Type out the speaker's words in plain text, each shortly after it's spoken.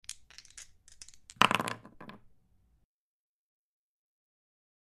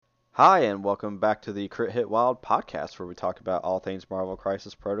Hi, and welcome back to the Crit Hit Wild podcast, where we talk about all things Marvel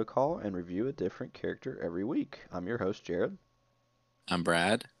Crisis Protocol and review a different character every week. I'm your host, Jared. I'm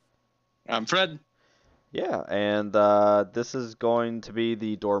Brad. I'm Fred. Yeah, and this is going to be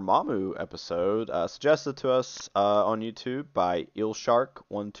the Dormammu episode, suggested to us on YouTube by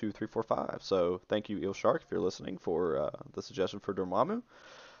EelShark12345. So thank you, EelShark, if you're listening, for the suggestion for Dormammu.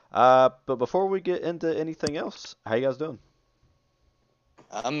 But before we get into anything else, how you guys doing?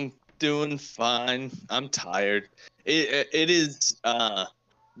 I'm doing fine. I'm tired. It is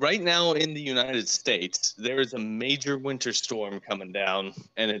right now in the United States. There is a major winter storm coming down,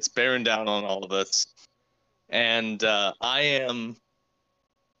 and it's bearing down on all of us. And I am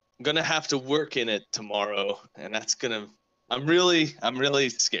gonna have to work in it tomorrow, and that's gonna. I'm really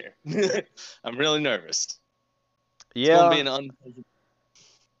scared. I'm really nervous. It's gonna be Yeah, an unpleasant.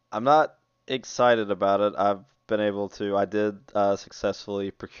 I'm not excited about it. I did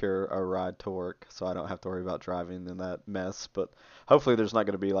successfully procure a ride to work, so I don't have to worry about driving in that mess. But hopefully, there's not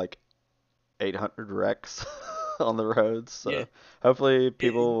going to be like 800 wrecks on the roads. Yeah. So hopefully, It,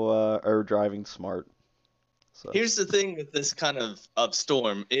 people are driving smart. So Here's the thing with this kind of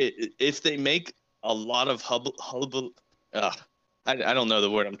storm. If they make a lot of hullabaloo, I don't know the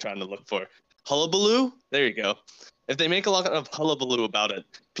word I'm trying to look for. Hullabaloo? There you go. If they make a lot of hullabaloo about it,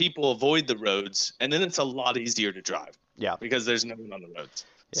 people avoid the roads, and then it's a lot easier to drive yeah, because there's no one on the roads.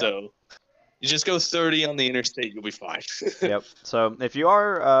 yeah, So you just go 30 on the interstate, you'll be fine. yep. So if you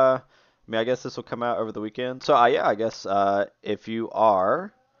are, I mean, I guess this will come out over the weekend. So yeah, I guess if you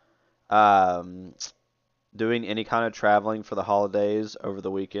are, um, doing any kind of traveling for the holidays over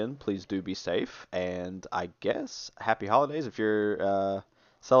the weekend, please do be safe. And I guess happy holidays. If you're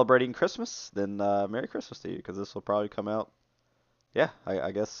celebrating Christmas, then Merry Christmas to you, because this will probably come out. Yeah,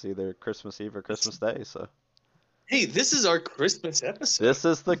 I guess either Christmas Eve or Christmas Day. So Hey, this is our Christmas episode. this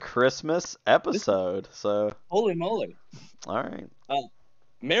is the Christmas episode. So Holy moly. all right, Uh,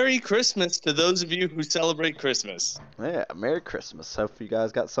 Merry Christmas to those of you who celebrate Christmas. yeah, Merry Christmas. Hope you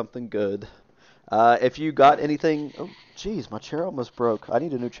guys got something good. If you got anything, oh, geez, my chair almost broke. I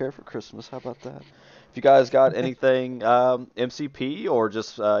need a new chair for Christmas. How about that? If you guys got anything MCP or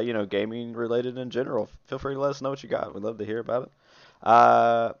just gaming related in general, feel free to let us know what you got. We'd love to hear about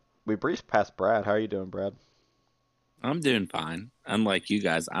it. We breezed past Brad. How are you doing, Brad? I'm doing fine. Unlike you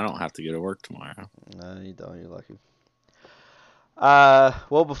guys, I don't have to go to work tomorrow. You don't. You're lucky.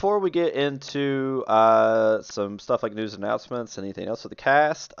 Well, before we get into some stuff like news announcements, anything else with the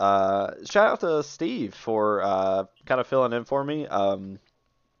cast, shout out to Steve for kind of filling in for me.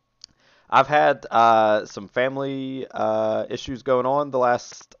 I've had some family issues going on the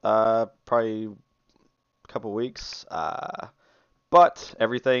last probably couple weeks, but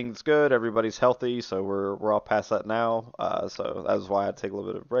everything's good. Everybody's healthy, so we're all past that now. So that's why I had to take a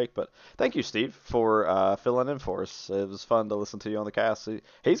little bit of a break. But thank you, Steve, for filling in for us. It was fun to listen to you on the cast.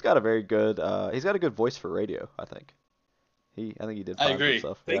 He's got a very good he's got a good voice for radio. I think he did I fine for agree.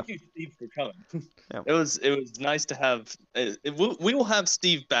 himself. Yeah. Thank you, Steve, for coming. Yeah. It was nice to have. We will have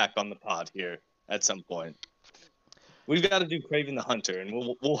Steve back on the pod here at some point. We've got to do Craven the Hunter, and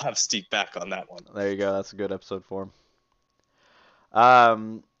we'll have Steve back on that one. There you go. That's a good episode for him.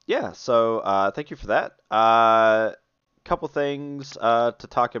 Yeah, so thank you for that. Couple things to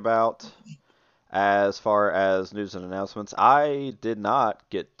talk about as far as news and announcements. I did not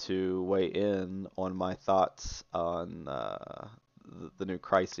get to weigh in on my thoughts on the new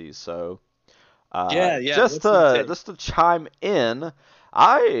crises, so Yeah. just What's your take? to chime in,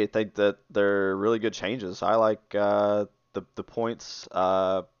 I think that they're really good changes. I like the points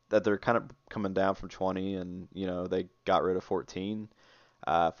that they're kind of coming down from 20, and they got rid of 14.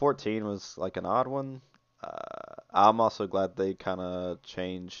 14 was like an odd one. I'm also glad they kind of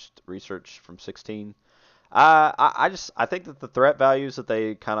changed research from 16. I think that the threat values that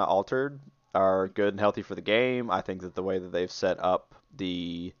they kind of altered are good and healthy for the game. I think that the way that they've set up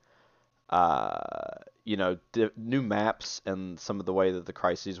the new maps and some of the way that the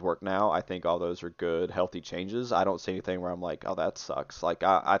crises work now, I think all those are good, healthy changes. I don't see anything where I'm like, oh, that sucks. Like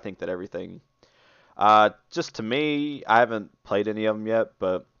I think that everything. Just to me, I haven't played any of them yet,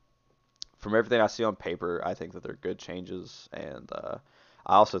 but from everything I see on paper, I think that they're good changes, and I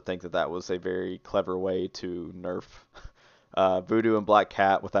also think that that was a very clever way to nerf Voodoo and Black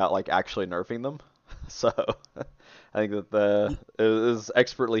Cat without like actually nerfing them. So I think that it was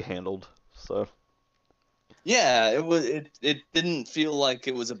expertly handled. So Yeah, it was. It didn't feel like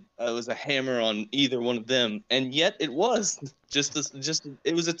it was a hammer on either one of them, and yet it was just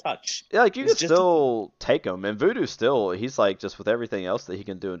it was a touch. yeah, like you It was could just a still take him, and Voodoo still he's like just with everything else that he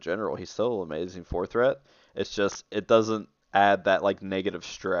can do in general, he's still an amazing four threat. It's just it doesn't add that like negative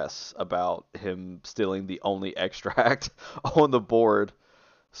stress about him stealing the only extract on the board.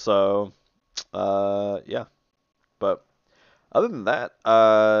 So, yeah. But other than that,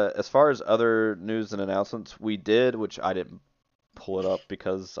 as far as other news and announcements, we did, which I didn't pull it up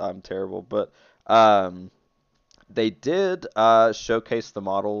because I'm terrible, but they did showcase the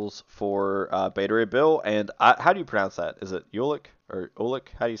models for Beta Ray Bill, and how do you pronounce that? Is it Ulick or Ulick?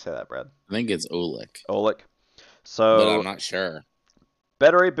 How do you say that, Brad? I think it's Oleg, Olik. but I'm So not sure.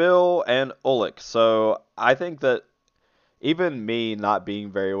 Beta Ray Bill and Olik. So I think that even me not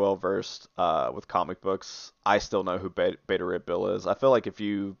being very well versed with comic books, I still know who Beta Ray Bill is. I feel like if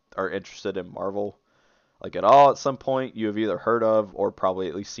you are interested in Marvel, like at all, at some point, you have either heard of or probably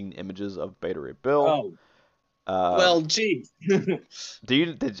at least seen images of Beta Ray Bill. Oh, Um, well, gee.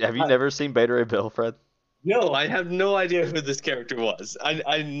 have you never seen Beta Ray Bill, Fred? No, I have no idea who this character was.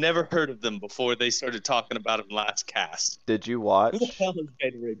 I never heard of them before they started talking about him last cast. Did you Who the watch? hell is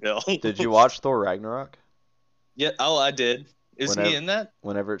Beta Ray Bill? Did you watch Thor Ragnarok? Yeah. Oh, I did. Is he Whenever in that?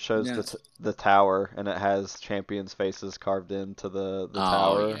 whenever it shows Yes. the tower and it has champions' faces carved into the Oh,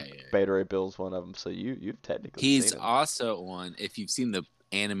 tower, yeah. Beta Ray Bill's one of them. So you've technically He's seen him. also on, if you've seen the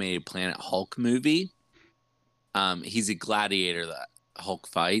animated Planet Hulk movie, he's a gladiator that Hulk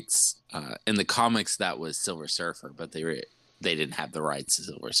fights. In the comics, that was Silver Surfer, but they didn't have the rights to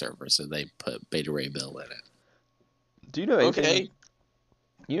Silver Surfer, so they put Beta Ray Bill in it. Do you know anything? Okay.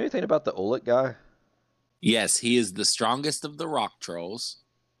 You know anything about the Oleg guy? Yes, he is the strongest of the rock trolls,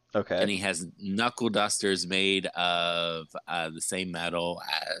 Okay. and he has knuckle dusters made of the same metal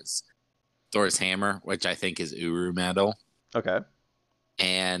as Thor's hammer, which I think is Uru metal. Okay.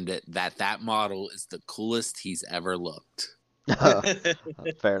 And that model is the coolest he's ever looked.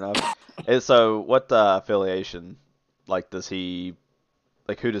 Fair enough. And so, what affiliation, like,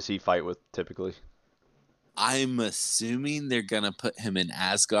 who does he fight with typically? I'm assuming they're gonna put him in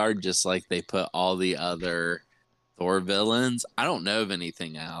Asgard, just like they put all the other Thor villains. I don't know of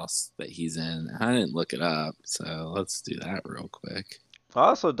anything else that he's in. I didn't look it up, so let's do that real quick. I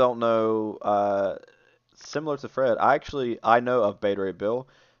also don't know. Similar to Fred, I know of Beta Ray Bill,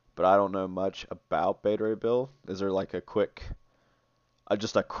 but I don't know much about Beta Ray Bill. Is there like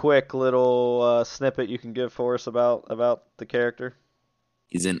just a quick little snippet you can give for us about the character?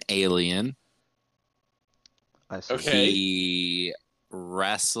 He's an alien. I see. Okay. He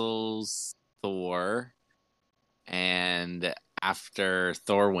wrestles Thor, and after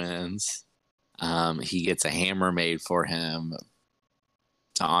Thor wins, he gets a hammer made for him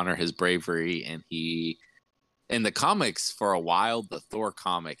to honor his bravery. And in the comics, for a while, the Thor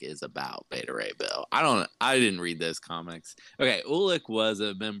comic is about Beta Ray Bill. I didn't read those comics. Okay, Ulick was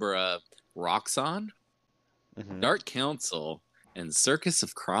a member of Roxxon, Mhm. Dark Council, and Circus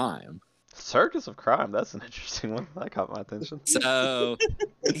of Crime. Circus of Crime. That's an interesting one. That caught my attention. So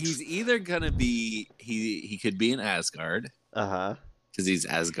he's either gonna be he could be in Asgard Uh-huh. because he's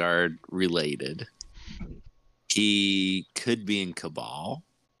Asgard related. He could be in Cabal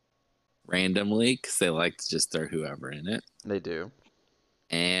randomly because they like to just throw whoever in it, They do.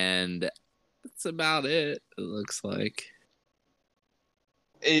 and that's about it. It looks like.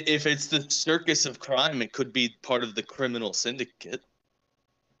 If it's the circus of crime, it could be part of the criminal syndicate.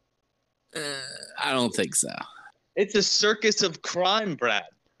 I don't think so. It's a circus of crime, Brad.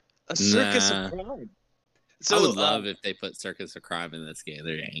 A circus Nah. of crime. I would love if they put Circus of Crime in this game.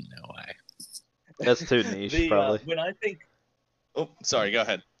 There ain't no way. That's too niche, probably. When I think, oh, sorry, go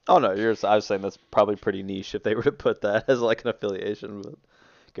ahead. Oh no, I was saying that's probably pretty niche if they were to put that as like an affiliation. But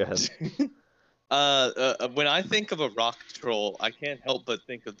go ahead. When I think of a rock troll, I can't help but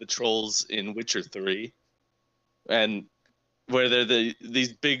think of the trolls in Witcher 3, and where they're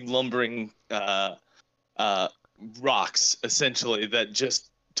these big lumbering rocks, essentially, that just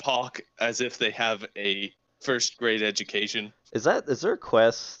talk as if they have a first grade education. Is there a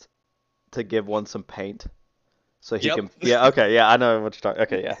quest to give one some paint so he Yep. can? Yeah. Okay. Yeah. I know what you're talking.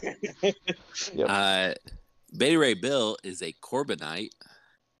 Okay. Yeah. Yep. Beta Ray Bill is a Corbinite.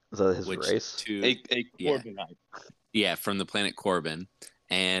 Is that his which race? A Yeah. Corbinite. Yeah, from the planet Corbin.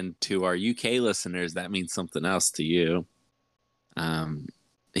 And to our UK listeners, that means something else to you.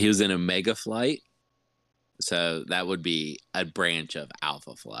 He was in Omega Flight, so that would be a branch of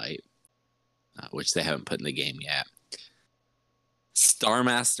Alpha Flight, which they haven't put in the game yet. Star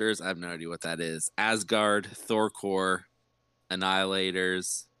Masters, I have no idea what that is. Asgard, Thorcore,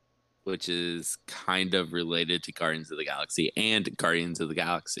 Annihilators, which is kind of related to Guardians of the Galaxy and Guardians of the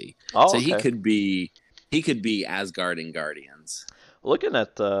Galaxy. Oh, so okay. he could be Asgard and Guardians. Looking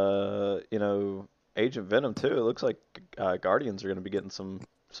at Agent Venom too, it looks like Guardians are going to be getting some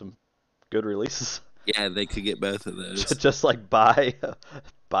good releases. Yeah, they could get both of those. Just like by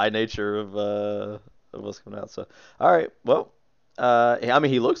nature of what's coming out. So, all right, well, I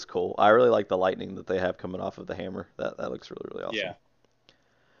mean, he looks cool. I really like the lightning that they have coming off of the hammer. That looks really really awesome. Yeah,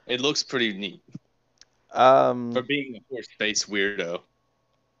 it looks pretty neat for Um, being a horse space weirdo.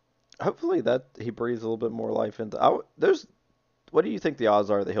 hopefully that he breathes a little bit more life into. There's, what do you think the odds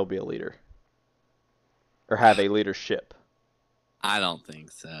are that he'll be a leader or have a leadership? I don't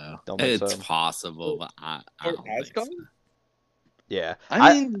think so. Don't think It's so. possible, but I For don't think Asgard? so. Yeah,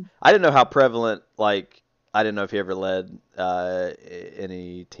 I mean, I didn't know how prevalent, like, I didn't know if he ever led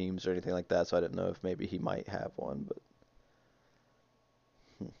any teams or anything like that, so I didn't know if maybe he might have one. But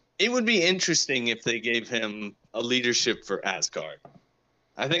it would be interesting if they gave him a leadership for Asgard.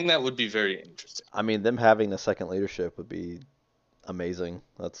 I think that would be very interesting. I mean, them having a second leadership would be amazing.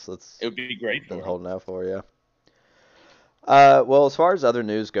 That's It would be great been for him. holding out for you. Well, as far as other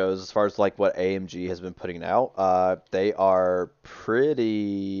news goes, as far as like what AMG has been putting out, they are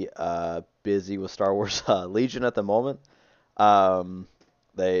pretty busy with Star Wars Legion at the moment. Um,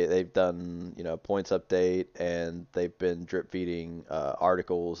 they've done, points update, and they've been drip feeding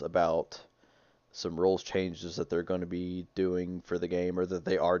articles about some rules changes that they're going to be doing for the game, or that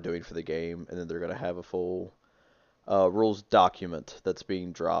they are doing for the game, and then they're going to have a full rules document that's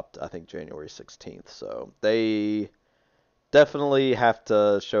being dropped, I think January 16th. So they definitely have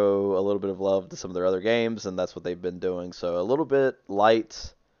to show a little bit of love to some of their other games, and that's what they've been doing. So a little bit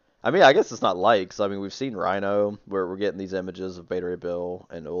light. I mean, I guess it's not light, 'cause I mean, we've seen Rhino, where we're getting these images of Beta Ray Bill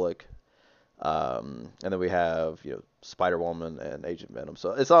and Ulick. And then we have, Spider Woman and Agent Venom.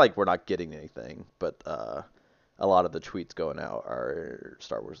 So it's not like we're not getting anything, but a lot of the tweets going out are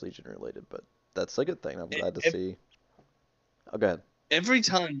Star Wars Legion related. But that's a good thing. I'm glad to see. Oh, go ahead. Every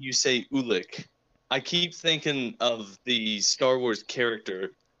time you say Ulick, I keep thinking of the Star Wars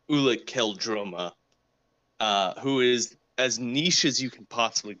character Ulick Qel-Droma, who is as niche as you can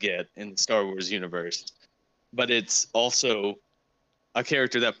possibly get in the Star Wars universe, but it's also a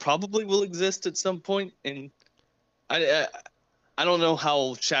character that probably will exist at some point. And I don't know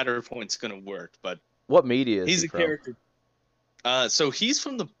how Shatterpoint's going to work, but What media is he's he a from? character. So he's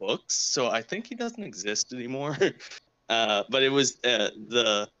from the books, so I think he doesn't exist anymore. But it was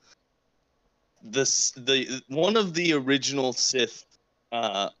the one of the original Sith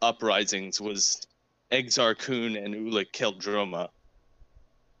uprisings was Exar Kun and Ulick Qel-Droma.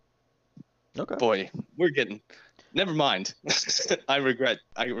 Okay. Boy, we're getting. Never mind. I regret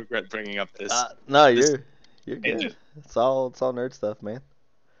bringing up this. No, this you're good. tangent. It's all nerd stuff, man.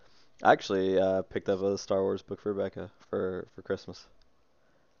 I actually picked up a Star Wars book for Rebecca for Christmas.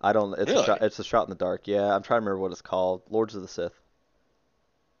 I don't. Really? It's a shot in the dark. Yeah, I'm trying to remember what it's called. Lords of the Sith.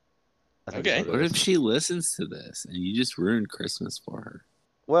 I think is Okay. what it What is. if she listens to this and you just ruined Christmas for her?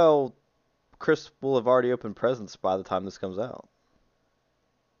 Well, Chris will have already opened presents by the time this comes out.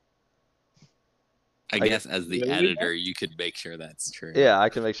 I I guess as the Really? editor, you could make sure that's true. Yeah, I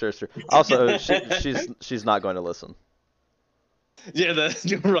can make sure it's true. Also, she's not going to listen. Yeah,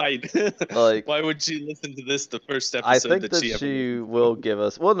 you're right. Like, Why would she listen to this the first I episode think that that she ever she listened will to? give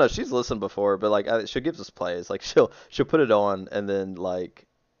us. Well, no, she's listened before, but like she'll give us plays. Like she'll put it on and then like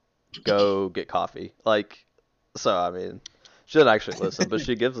go get coffee. Like, so I mean, she doesn't actually listen, but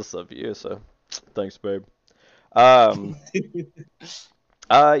she gives us a view. So thanks, babe. Um,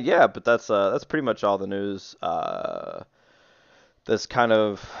 yeah, but that's pretty much all the news that's kind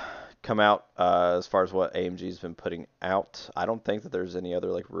of come out as far as what AMG's been putting out. I don't think that there's any other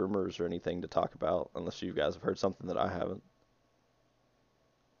like rumors or anything to talk about, unless you guys have heard something that I haven't.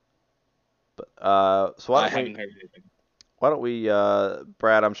 But so I haven't heard anything. why don't we,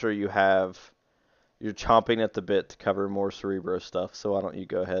 Brad? I'm sure you're chomping at the bit to cover more Cerebro stuff. So why don't you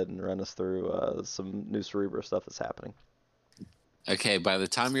go ahead and run us through some new Cerebro stuff that's happening? Okay, by the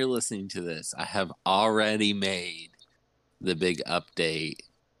time you're listening to this, I have already made the big update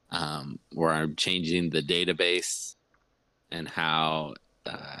where I'm changing the database and how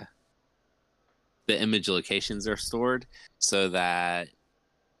the image locations are stored so that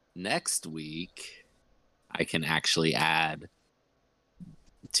next week I can actually add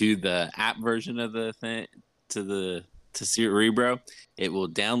to the app version of the thing to Cerebro. It will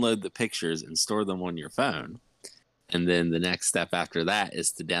download the pictures and store them on your phone. And then the next step after that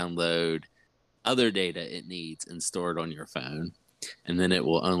is to download other data it needs and store it on your phone. And then it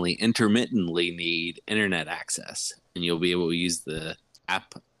will only intermittently need internet access. And you'll be able to use the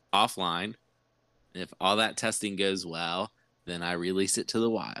app offline. And if all that testing goes well, then I release it to the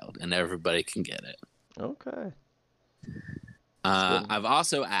wild and everybody can get it. Okay. I've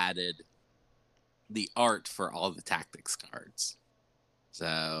also added the art for all the tactics cards.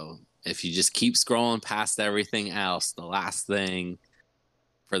 So if you just keep scrolling past everything else, the last thing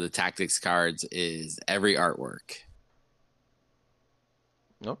for the tactics cards is every artwork.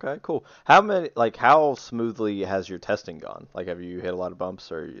 Okay, cool. How smoothly has your testing gone? Like, have you hit a lot of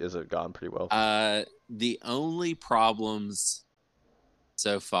bumps, or is it gone pretty well? The only problems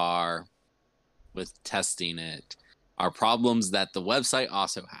so far with testing it are problems that the website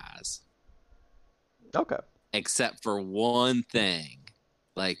also has, Okay. except for one thing.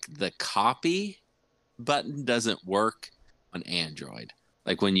 Like the copy button doesn't work on Android.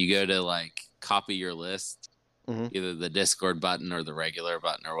 Like when you go to like copy your list, Hmm. either the Discord button or the regular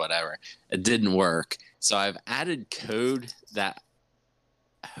button or whatever, it didn't work. So I've added code that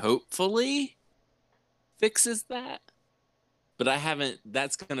hopefully fixes that. But I haven't,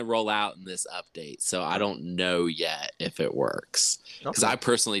 that's going to roll out in this update. So I don't know yet if it works. Because Okay. I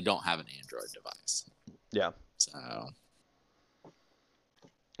personally don't have an Android device. Yeah. So,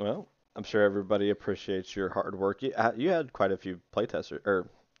 Well, I'm sure everybody appreciates your hard work. You had quite a few playtesters, or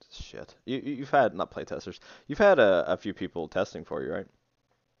shit. You've had not playtesters. You've had a few people testing for you, right?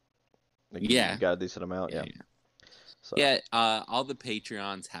 Like you yeah. got a decent amount, Yeah. yeah. Yeah. So Yeah. All the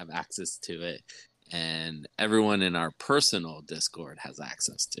Patreons have access to it. And everyone in our personal Discord has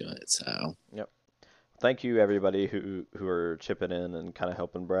access to it. So, yep. Thank you everybody who are chipping in and kind of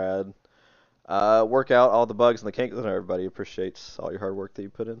helping Brad work out all the bugs and the kinks, and everybody appreciates all your hard work that you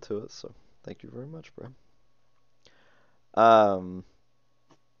put into it. So thank you very much, Brad. Um,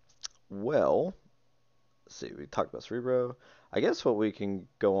 well, let's see, we talked about Cerebro. I guess what we can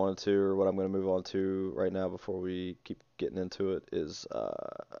go on to, or what I'm going to move on to right now before we keep getting into it, is a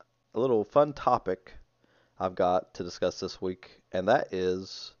little fun topic I've got to discuss this week, and that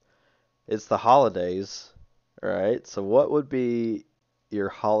is it's the holidays, right? So what would be your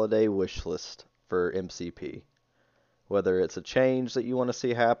holiday wish list for MCP? Whether it's a change that you want to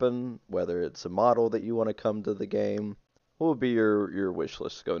see happen, whether it's a model that you want to come to the game, what would be your wish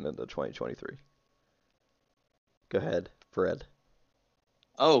list going into 2023? Go ahead, Fred.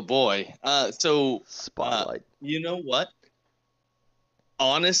 Oh boy. Spotlight. You know what?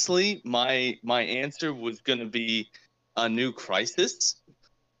 Honestly, my answer was gonna be a new Crisis,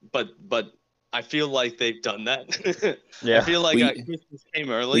 but I feel like they've done that. I Yeah. feel like we Christmas came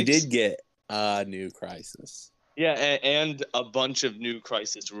we early. did get a new Crisis. Yeah, and a bunch of new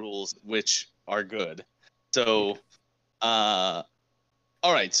Crisis rules, which are good. Yeah. So, uh,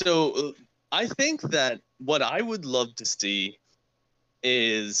 all right. So I think that what I would love to see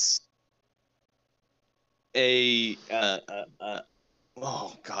is a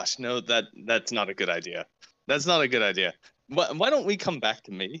oh gosh, no, that's not a good idea. That's not a good idea. Why don't we come back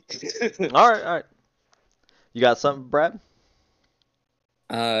to me? All right, all right. You got something, Brad?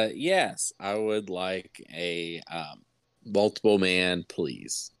 Yes, I would like a multiple man,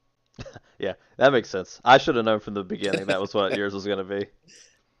 please. Yeah, that makes sense. I should have known from the beginning that was what yours was going to be.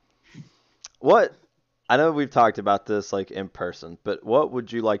 What I know we've talked about this like in person, but what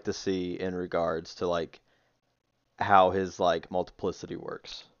would you like to see in regards to like how his like multiplicity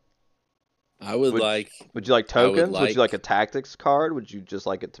works? I would Would like would you like I would tokens? Would you like a like tactics card? Would you just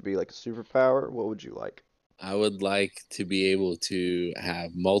like it to be like a superpower? What would you like? I would like to be able to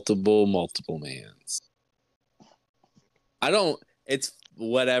have multiple mans. I don't it's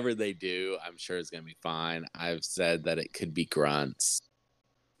whatever they do, I'm sure it's gonna be fine. I've said that it could be grunts.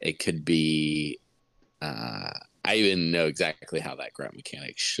 It could be I even know exactly how that grunt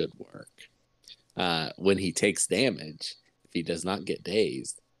mechanic should work. When he takes damage, if he does not get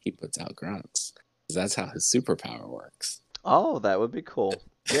dazed, he puts out grunts. 'Cause that's how his superpower works. Oh, that would be cool.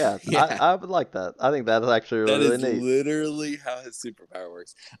 Yeah, Yeah, I would like that. I think that's actually that really, really is neat. literally how his superpower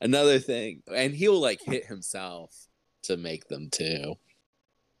works. Another thing, and he'll like hit himself to make them too.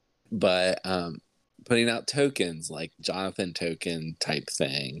 But putting out tokens like Jonathan token type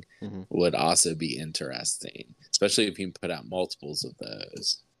thing Hmm. would also be interesting, especially if you can put out multiples of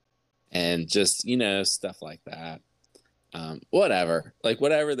those and just stuff like that. Whatever, like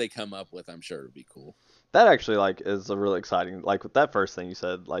whatever they come up with, I'm sure it'd be cool. That actually like is a really exciting like with that first thing you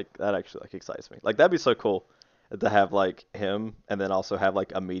said, like that actually like excites me. Like that'd be so cool to have like him and then also have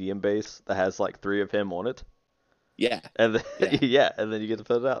like a medium base that has like three of him on it. Yeah, And then, yeah, yeah, and then you get to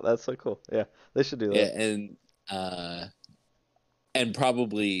put it out. That's so cool. Yeah, they should do yeah, that. uh, and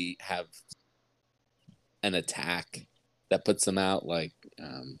probably have an attack that puts them out like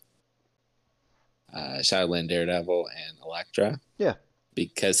Shadowland Daredevil and Elektra. Yeah.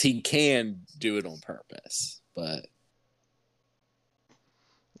 Because he can do it on purpose, but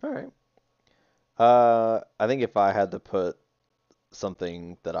All right. I think if I had to put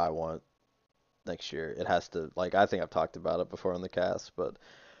something that I want next year, it has to like I think I've talked about it before on the cast, but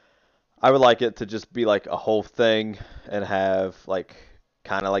I would like it to just be like a whole thing and have like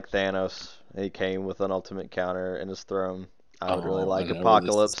kind of like Thanos. He came with an ultimate counter in his throne. I would really Oh, I like know where this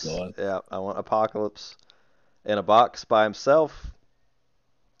is Apocalypse. going. Yeah, I want Apocalypse in a box by himself.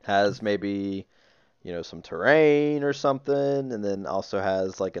 Has maybe some terrain or something, and then also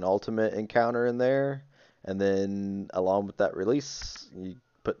has like an ultimate encounter in there. And then along with that release, you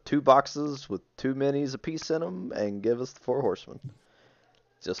put 2 boxes with 2 minis apiece in them and give us the 4 horsemen.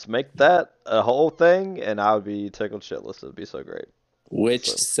 Just make that a whole thing, and I would be tickled shitless. It would be so great. Which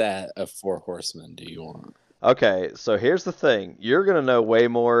So, set of 4 horsemen do you want? okay, so here's the thing. You're gonna know way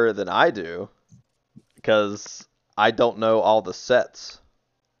more than I do because I don't know all the sets.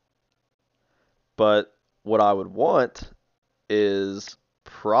 But what I would want is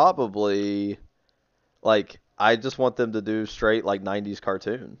probably like I just want them to do straight like 90s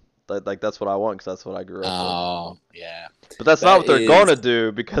cartoon. Like that's what I want because that's what I grew up with. Oh, yeah. But that's not That what they're is gonna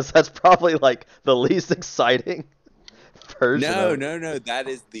do because that's probably like the least exciting version no, of it. no, no. That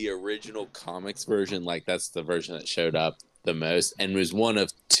is the original comics version. Like that's the version that showed up the most and was one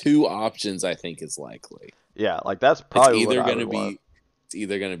of 2 options I think is likely. Yeah, like that's It's probably what either I gonna would want. be it's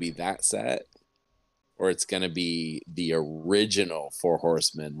either gonna be that set or it's gonna be the original 4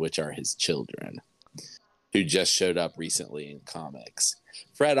 horsemen, which are his children, who just showed up recently in comics.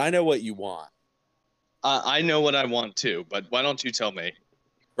 Fred, I know what you want. I know what I want too, but why don't you tell me?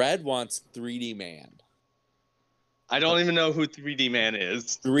 Fred wants 3D Man. I don't even know who 3D Man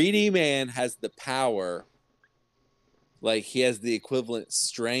is. 3D Man has the power, like he has the equivalent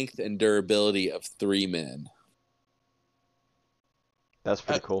strength and durability of 3 men. That's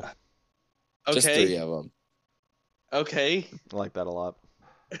pretty cool. Just 3 Okay. of them. Okay. I like that a lot.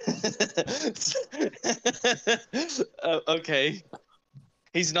 Okay.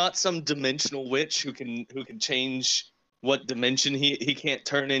 He's not some dimensional witch who can change what dimension he can't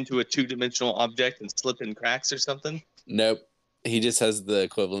turn into a 2-dimensional object and slip in cracks or something. Nope. He just has the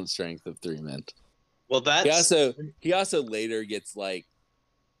equivalent strength of 3 men. Well, that's He also later gets like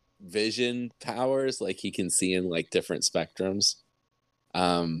vision powers, like he can see in like different spectrums.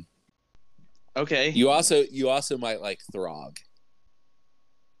 okay. You also might like Throg.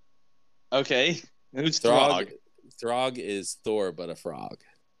 Okay. Who's Throg Throg? Throg is Thor but a frog.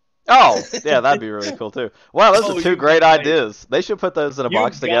 Oh, yeah, that'd be really cool too. Wow, those Oh, are two you great got me. ideas. They should put those in a You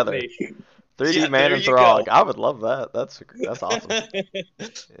box got together. me. 3D Yeah, Man there and you Throg. go. I would love that. That's awesome.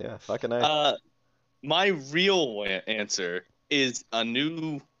 Yeah, fucking A. My real answer is a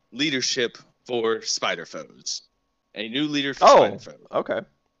new leadership for Spider Foes. A new leader for Spider Oh, Foes. okay.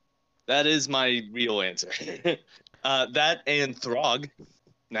 That is my real answer. That and Throg.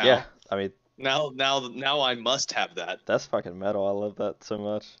 Now, Yeah, I mean, now I must have that. that's fucking metal. I love that so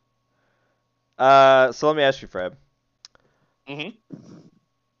much. So let me ask you, Fred. hmm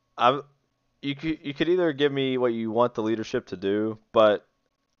I'm, you could either give me what you want the leadership to do, but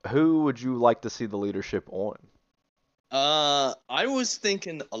who would you like to see the leadership on? I was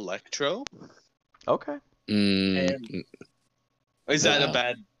thinking Electro. Okay. And is that a No.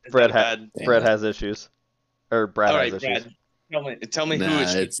 bad? Is Fred that a bad? Fred has issues, or Brad All has right, issues. Brad. Tell me who No,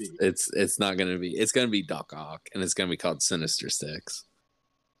 it should be. it's not gonna be. It's gonna be Doc Ock, and it's gonna be called Sinister Six.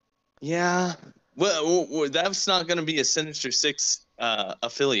 Yeah. Well, that's not going to be a Sinister Six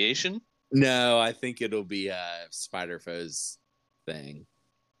affiliation. No, I think it'll be a Spider Foes thing.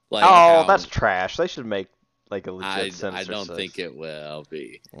 Like Oh, how that's trash. They should make like a legit I Sinister don't Six. think it will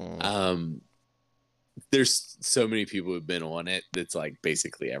be. Mm. There's so many people who've been on it. That's like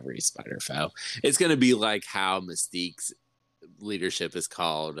basically every Spider Foe. It's gonna be like how Mystique's leadership is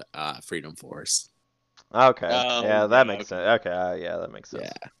called Freedom Force. Okay. Oh, Yeah, that makes okay. sense. Okay. Yeah, that makes sense.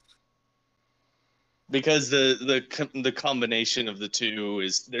 Yeah. Because the combination of the two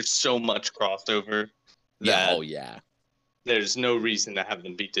is there's so much crossover Yeah. that Oh yeah. there's no reason to have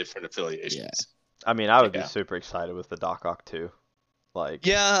them be different affiliations. Yeah. I mean, I would be Yeah. super excited with the Doc Ock too. Like,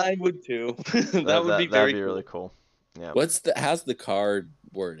 Yeah, I would too. That would be that'd very be cool. really cool. Yeah. How's the card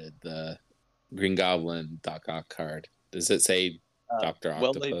worded? The Green Goblin Doc Ock card. Does it say Doctor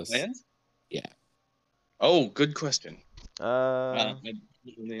Well-laid Octopus? plans? Yeah. Oh, good question. Uh, I don't know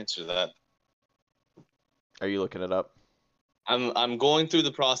the answer to that. are you looking it up? I'm going through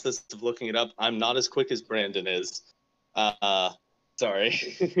the process of looking it up. I'm not as quick as Brandon is.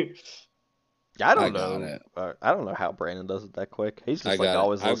 Sorry. Yeah, I I don't got know. it. I don't know how Brandon does it that quick. He's I just like got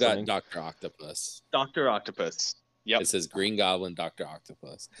always it. I've listening. got Doctor Octopus. Dr. Octopus. Yep. It says Green Goblin, Doctor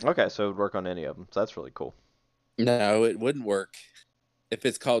Octopus. Okay, so it would work on any of them. So that's really cool. No, it wouldn't work. If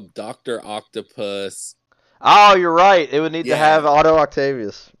it's called Doctor Octopus, Oh, you're right. It would need to have Yeah. Otto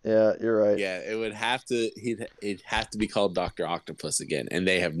Octavius. Yeah, you're right. Yeah, it would have to. It'd have to be called Doctor Octopus again, and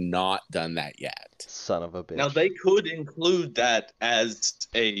they have not done that yet. Son of a bitch. Now they could include that as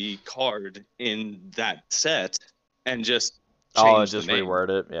a card in that set and just change just the name. reword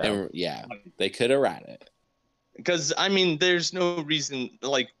it. Yeah. And yeah, they could have rat it. Because I mean, there's no reason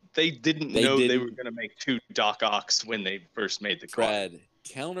like they didn't know they were going to make 2 Doc Ocks when they first made the card. Fred,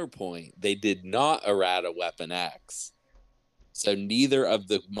 counterpoint: they did not errata Weapon X, so neither of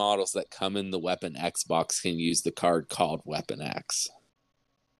the models that come in the Weapon X box can use the card called Weapon X.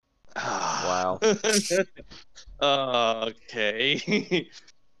 Wow. Okay.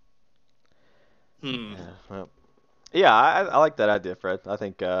 Yeah, well. Yeah, I like that idea, Fred. I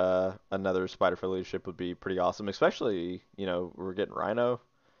think another Spider for Leadership would be pretty awesome, especially, we're getting Rhino.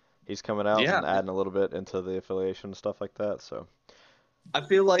 He's coming out Yeah. and adding a little bit into the affiliation and stuff like that. So I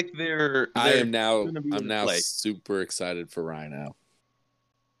feel like I'm now play. super excited for Rhino.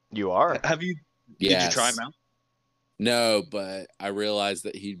 You are? Have you? Yes. Did you try him out? No, but I realized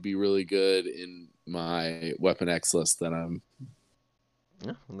that he'd be really good in my Weapon X list that I'm.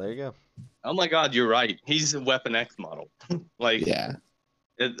 Yeah, well, there you go. Oh my God, you're right. He's a Weapon X model. Yeah.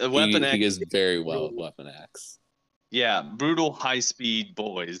 A Weapon X. He goes very well with Weapon X. Yeah, brutal high speed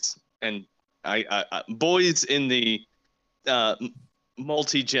boys, and I boys in the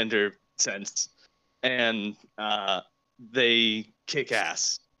multi-gender sense, and they kick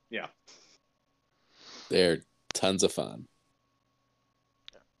ass. Yeah. They're tons of fun.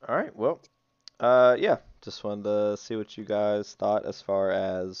 All right. Well, yeah. Just wanted to see what you guys thought as far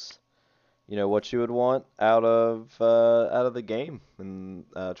as, what you would want out of the game in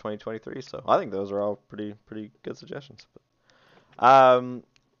 2023. So I think those are all pretty good suggestions. But,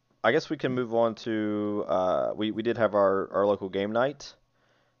 I guess we can move on to we did have our local game night.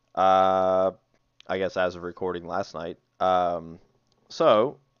 I guess as of recording last night.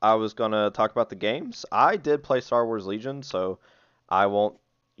 So I was gonna talk about the games. I did play Star Wars Legion, so I won't,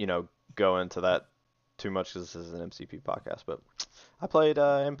 go into that too much because this is an MCP podcast. But I played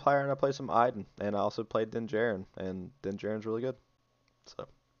Empire and I played some Iden, and I also played Din Djarin, and Din Djarin's really good. So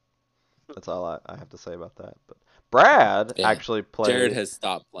that's all I have to say about that. But Brad actually played. Jared has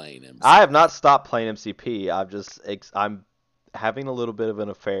stopped playing him. I have not stopped playing MCP. I'm having a little bit of an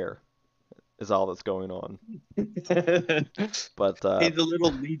affair. Is all that's going on. But he's a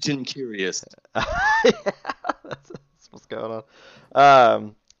little Legion curious. Yeah, that's what's going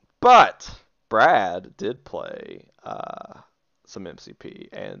on. But Brad did play some MCP,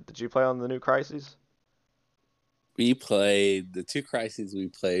 and did you play on the new Crises? We played the 2 Crises we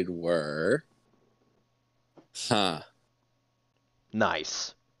played were,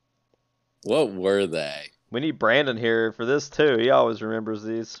 Nice. What were they? We need Brandon here for this too. He always remembers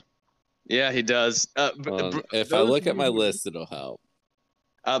these. Yeah, he does. If I look at my list, it'll help.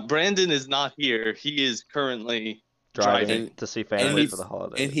 Brandon is not here. He is currently driving to see family for the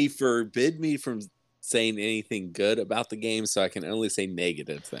holidays. And he forbid me from saying anything good about the game, so I can only say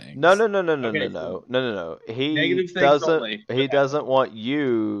negative things. No. He doesn't want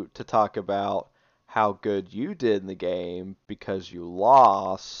you to talk about how good you did in the game because you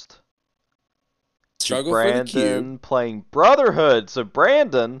lost. Struggle Brandon for the cube. Playing Brotherhood. So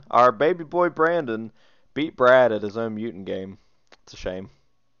Brandon, our baby boy Brandon, beat Brad at his own mutant game. It's a shame.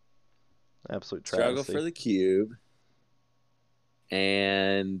 Absolute travesty. Struggle for the cube.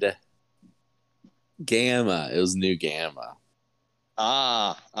 And Gamma. It was new Gamma.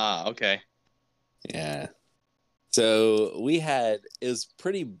 Okay. Yeah. So it was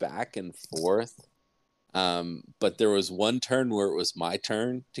pretty back and forth. But there was one turn where it was my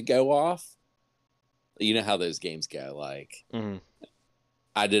turn to go off. You know how those games go. Like,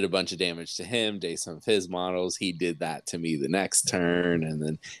 I did a bunch of damage to him, did some of his models. He did that to me the next turn, and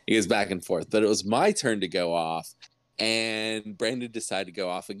then it goes back and forth. But it was my turn to go off, and Brandon decided to go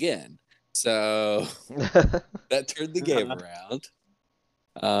off again. So that turned the game around.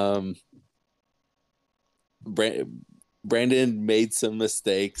 Brandon made some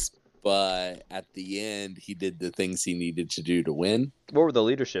mistakes, but at the end, he did the things he needed to do to win. What were the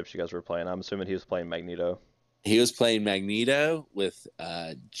leaderships you guys were playing? I'm assuming he was playing Magneto. He was playing Magneto with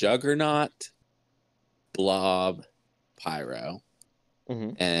Juggernaut, Blob, Pyro.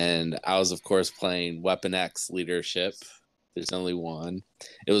 And I was, of course, playing Weapon X leadership. There's only one.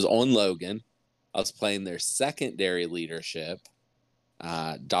 It was on Logan. I was playing their secondary leadership,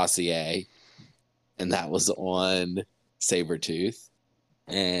 Dossier, and that was on Sabretooth.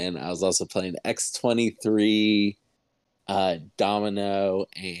 And I was also playing X-23, Domino,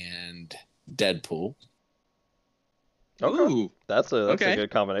 and Deadpool. Okay. Ooh, that's a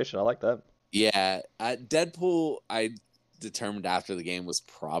good combination. I like that. Yeah, Deadpool, I determined after the game was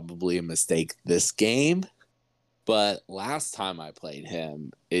probably a mistake this game, but last time I played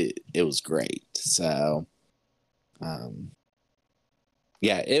him, it was great. So, um,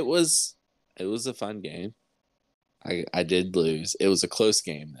 yeah, it was a fun game. I did lose. It was a close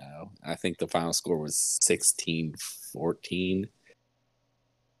game though. I think the final score was 16-14,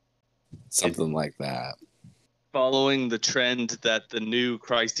 something like that. Following the trend that the new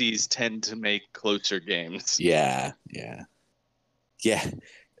crises tend to make closer games. Yeah.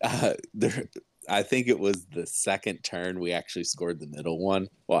 There, I think it was the second turn we actually scored the middle one.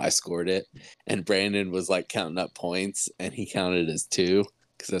 Well, I scored it, and Brandon was like counting up points, and he counted as 2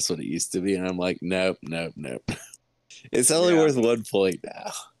 because that's what it used to be. And I'm like, nope. It's only worth 1 point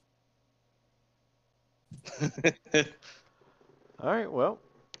now. All right, well,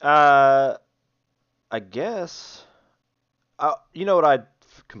 I guess. You know what I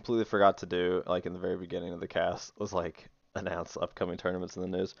completely forgot to do, like in the very beginning of the cast, was like announce upcoming tournaments in the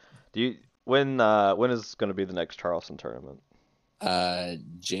news. When is going to be the next Charleston tournament?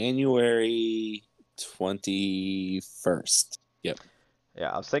 January 21st. Yep.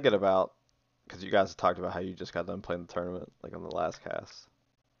 Yeah, I was thinking about because you guys talked about how you just got done playing the tournament, like on the last cast,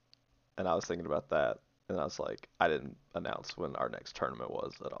 and I was thinking about that, and I was like, I didn't announce when our next tournament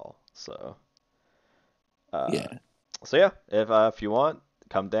was at all, so. Uh, Yeah. So yeah, if you want,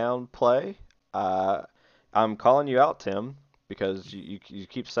 come down, play. Uh, I'm calling you out, Tim, because you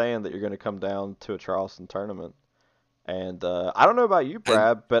keep saying that you're going to come down to a Charleston tournament, and I don't know about you, I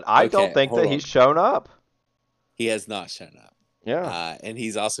Brad, but I don't Okay, think hold that on. he's shown up. He has not shown up. Yeah. And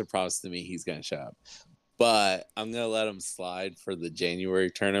he's also promised to me he's going to show up. But I'm going to let him slide for the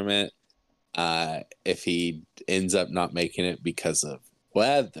January tournament. If he ends up not making it because of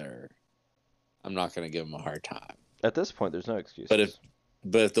weather, I'm not going to give him a hard time. At this point, there's no excuses.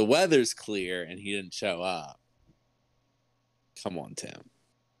 But if the weather's clear and he didn't show up, come on, Tim.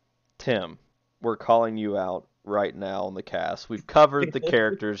 Tim, we're calling you out right now on the cast. We've covered the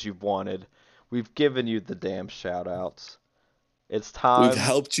characters you've wanted. We've given you the damn shout outs. It's time. We've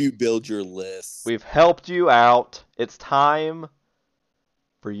helped you build your list. We've helped you out. It's time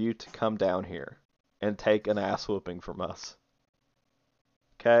for you to come down here and take an ass whooping from us.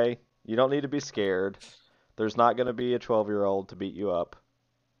 Okay? You don't need to be scared. There's not going to be a 12-year-old to beat you up.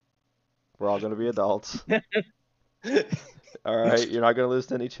 We're all going to be adults. All right? You're not going to lose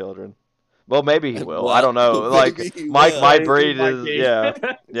to any children. Well, maybe he will. I don't know. Like my breed is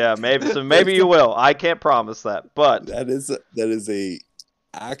yeah, maybe so maybe you will. I can't promise that, but that is a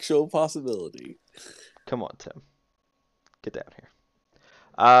actual possibility. Come on, Tim. Get down here.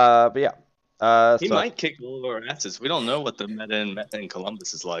 But yeah. He might kick all of our asses. We don't know what the meta in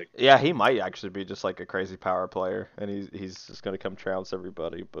Columbus is like. Yeah, he might actually be just like a crazy power player, and he's just gonna come trounce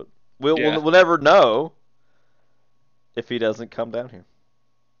everybody. But we'll never know if he doesn't come down here.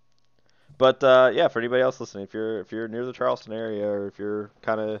 But yeah, for anybody else listening, if you're near the Charleston area, or if you're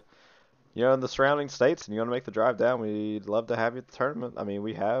kind of in the surrounding states and you want to make the drive down, we'd love to have you at the tournament. I mean,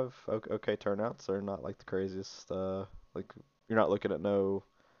 we have okay turnouts. They're not like the craziest. Like you're not looking at no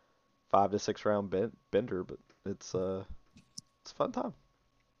 5 to 6 round bender, but it's a fun time.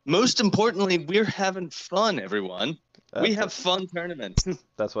 Most importantly, we're having fun, everyone. We have fun tournaments.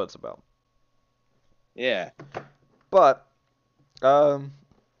 That's what it's about. Yeah. But I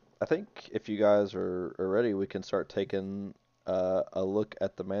think if you guys are ready, we can start taking a look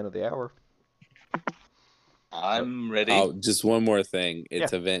at the man of the hour. I'm ready. Oh, just one more thing.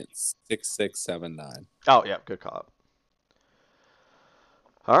 It's event 6679. Oh yeah, good call.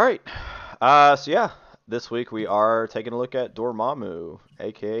 All right. So yeah, this week we are taking a look at Dormammu,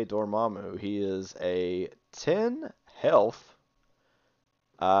 aka Dormammu. He is a 10 health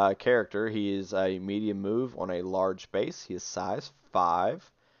character. He is a medium move on a large base. He is size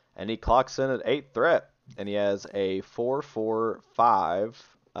 5, and he clocks in at 8 threat. And he has a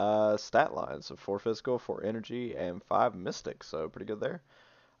 4/4/5 stat line. So 4 physical, 4 energy, and 5 mystic. So pretty good there.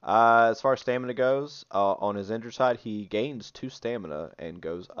 As far as stamina goes, on his injured side, he gains 2 stamina and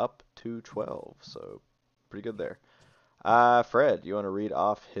goes up to 12. So pretty good there. Fred, you want to read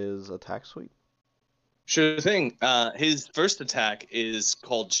off his attack suite? Sure thing. His first attack is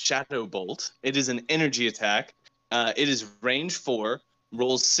called Shadow Bolt. It is an energy attack. It is range 4,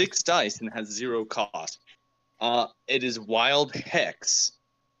 rolls 6 dice, and has 0 cost. It is Wild Hex,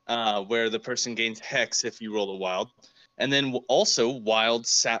 where the person gains Hex if you roll a Wild. And then also Wild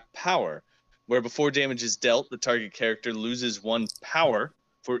Sap Power, where before damage is dealt, the target character loses 1 power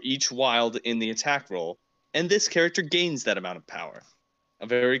for each Wild in the attack roll. And this character gains that amount of power. A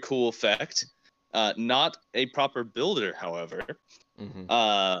very cool effect. Not a proper builder, however.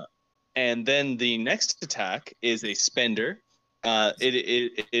 Mm-hmm. And then the next attack is a spender.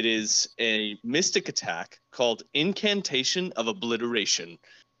 It is a mystic attack called Incantation of Obliteration.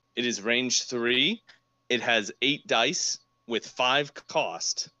 It is range 3. It has 8 dice with 5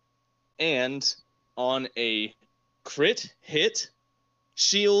 cost. And on a crit hit,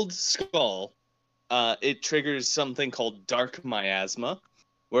 shield skull, it triggers something called Dark Miasma,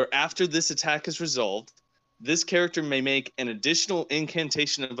 where after this attack is resolved, this character may make an additional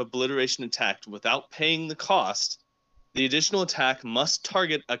Incantation of Obliteration attack without paying the cost. The additional attack must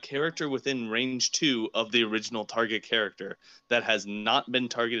target a character within range 2 of the original target character that has not been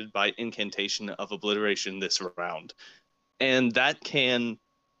targeted by Incantation of Obliteration this round. And that can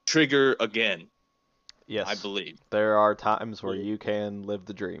trigger again, Yes. I believe. There are times where you can live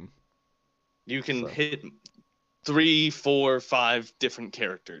the dream. You can hit 3, 4, 5 different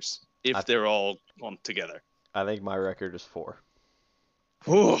characters if they're all lumped together. I think my record is 4.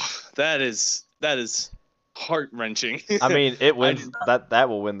 Whew, that is heart wrenching. I mean, it wins. That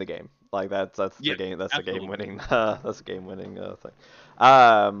will win the game. Like that's Yeah, the game. That's absolutely. the game winning. That's the game winning thing.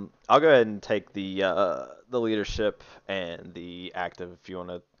 I'll go ahead and take the leadership and the active. If you want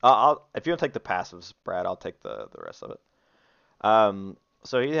to, if you want to take the passives, Brad, I'll take the rest of it.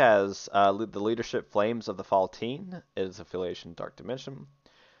 So he has the leadership Flames of the Fall Teen. It is affiliation Dark Dimension.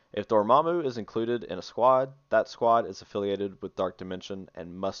 If Dormammu is included in a squad, that squad is affiliated with Dark Dimension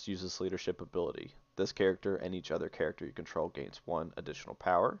and must use this leadership ability. This character and each other character you control gains 1 additional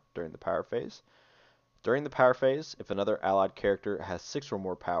power during the power phase. During the power phase, if another allied character has 6 or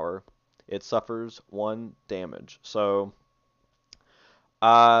more power, it suffers 1 damage. So,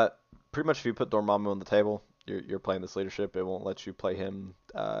 pretty much if you put Dormammu on the table, you're playing this leadership. It won't let you play him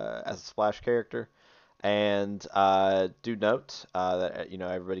as a splash character. And do note that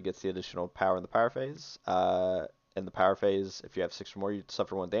everybody gets the additional power in the power phase. In the power phase, if you have 6 or more, you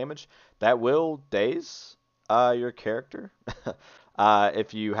suffer 1 damage. That will daze your character.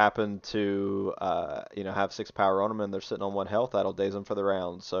 If you happen to have 6 power on them and they're sitting on 1 health, that'll daze them for the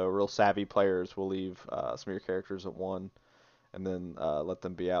round. So real savvy players will leave some of your characters at 1 and then let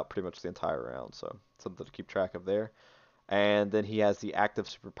them be out pretty much the entire round. So something to keep track of there. And then he has the active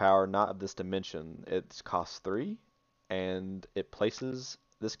superpower, not of this dimension. It costs 3, and it places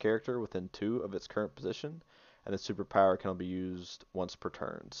this character within 2 of its current position, and the superpower can only be used once per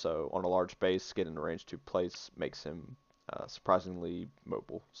turn. So on a large base, getting a range 2 place makes him surprisingly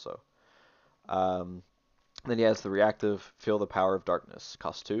mobile. So then he has the reactive Feel the Power of Darkness,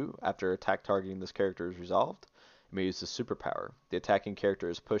 cost 2. After attack targeting this character is resolved, it may use the superpower. The attacking character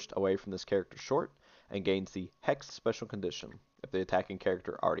is pushed away from this character's short and gains the Hex special condition. If the attacking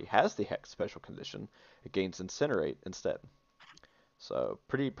character already has the Hex special condition, it gains Incinerate instead. So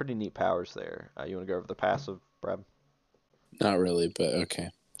pretty neat powers there. You want to go over the passive, Brad? Not really, but okay.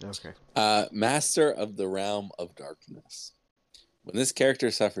 Okay. Master of the Realm of Darkness. When this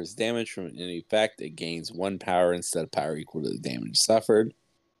character suffers damage from an enemy effect, it gains 1 power instead of power equal to the damage suffered.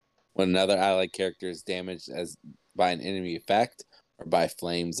 When another allied character is damaged by an enemy effect or by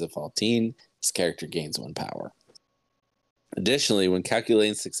Flames of Fall Teen, this character gains 1 power. Additionally, when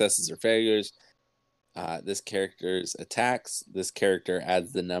calculating successes or failures, this character's attacks, this character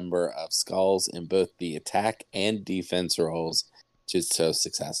adds the number of skulls in both the attack and defense rolls to its total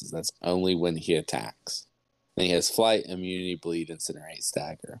successes. That's only when he attacks. Then he has Flight, Immunity, Bleed, Incinerate,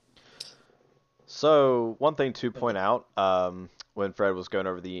 Stagger. So one thing to point out, when Fred was going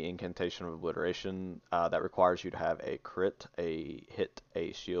over the Incantation of Obliteration, that requires you to have a crit, a hit,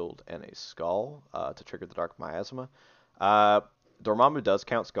 a shield, and a skull to trigger the Dark Miasma. Dormammu does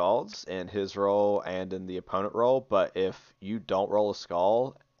count skulls in his roll and in the opponent roll, but if you don't roll a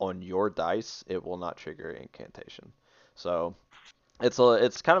skull on your dice, it will not trigger Incantation. So it's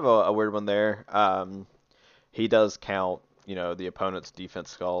kind of a weird one there. He does count the opponent's defense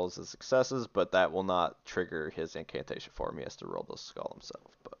skulls as successes, but that will not trigger his incantation for him. He has to roll the skull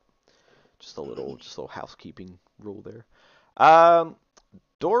himself. But just a little housekeeping rule there.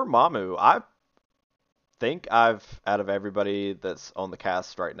 Dormammu, I think out of everybody that's on the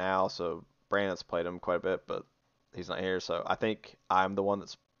cast right now, so Brandon's played him quite a bit, but he's not here, so I think I'm the one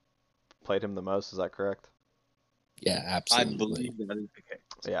that's played him the most. Is that correct? Yeah, absolutely. I believe that is the case.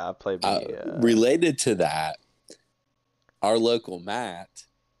 Yeah, I played related to that, our local Matt,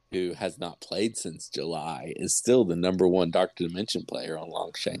 who has not played since July, is still the number 1 Dark Dimension player on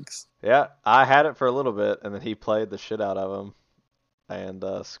Longshanks. Yeah, I had it for a little bit, and then he played the shit out of him and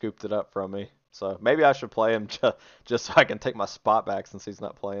scooped it up from me. So maybe I should play him just so I can take my spot back since he's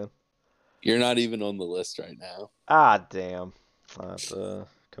not playing. You're not even on the list right now. Ah, damn. I'll have to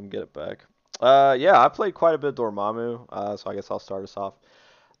come get it back. Yeah, I played quite a bit of Dormammu, so I guess I'll start us off.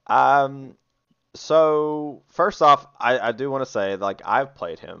 Um, so first off, I do want to say like I've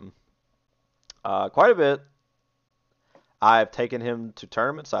played him quite a bit. I've taken him to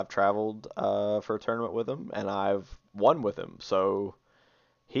tournaments. I've traveled for a tournament with him, and I've won with him. So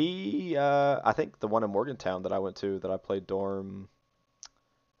I think the one in Morgantown that I went to that I played Dorm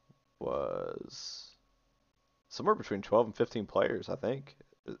was somewhere between 12 and 15 players, I think.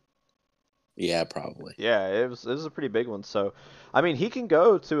 Yeah, probably. Yeah, it was a pretty big one. So, I mean, he can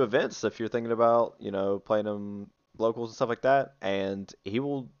go to events if you're thinking about, playing them locals and stuff like that, and he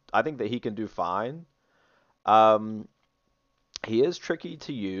will. I think that he can do fine. Um, he is tricky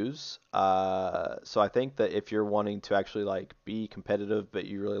to use. So I think that if you're wanting to actually like be competitive, but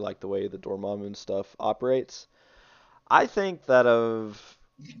you really like the way the Dormammu and stuff operates, I think that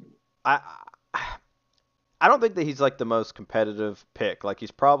I I don't think that he's like the most competitive pick. Like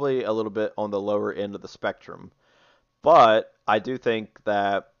he's probably a little bit on the lower end of the spectrum. But I do think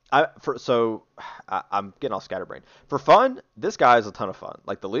that I'm getting all scatterbrained. For fun, this guy is a ton of fun.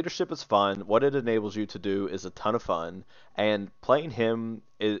 Like the leadership is fun. What it enables you to do is a ton of fun, and playing him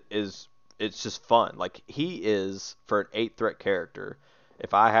is it's just fun. Like he is for an 8 threat character.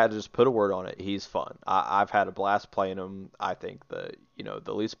 If I had to just put a word on it, he's fun. I've had a blast playing him. I think the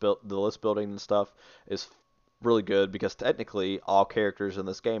list building and stuff is really good because technically all characters in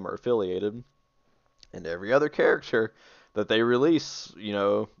this game are affiliated, and every other character that they release,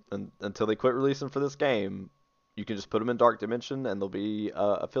 until they quit releasing for this game, you can just put them in Dark Dimension and they'll be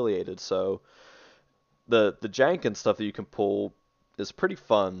affiliated. So the jank and stuff that you can pull is pretty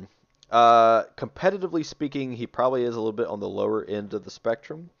fun. Competitively speaking, he probably is a little bit on the lower end of the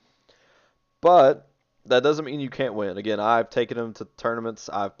spectrum, but that doesn't mean you can't win. Again, I've taken him to tournaments,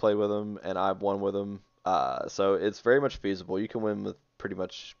 I've played with him, and I've won with him. So it's very much feasible. You can win with pretty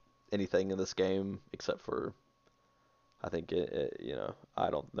much anything in this game except for I think I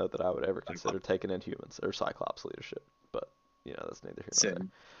don't know that I would ever consider taking Inhumans or Cyclops leadership, but that's neither here nor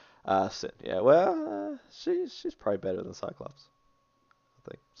there. Sin. Sin, yeah, well, she's probably better than Cyclops,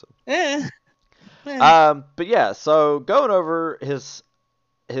 I think so. Eh. But yeah, so going over his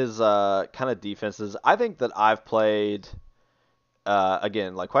kind of defenses, I think that I've played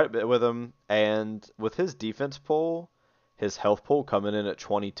again like quite a bit with him, and with his defense pool, his health pool coming in at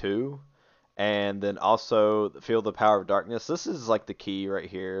 22. And then also feel the power of darkness. This is like the key right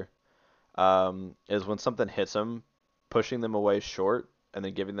here. Is when something hits them, pushing them away short and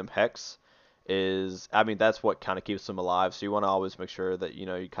then giving them hex that's what kind of keeps them alive. So you want to always make sure that you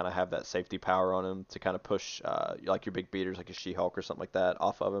kind of have that safety power on him to kind of push like your big beaters like a She-Hulk or something like that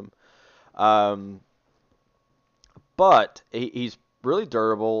off of him. But he's really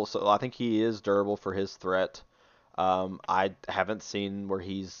durable, so I think he is durable for his threat. I haven't seen where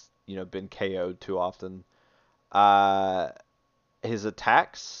he's been KO'd too often. His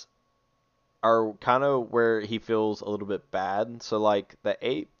attacks are kind of where he feels a little bit bad. So like the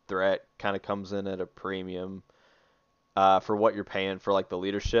 8th threat kind of comes in at a premium for what you're paying for like the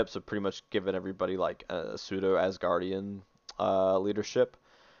leadership. So pretty much giving everybody like a pseudo Asgardian leadership.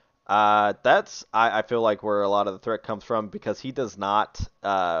 I feel like where a lot of the threat comes from because he does not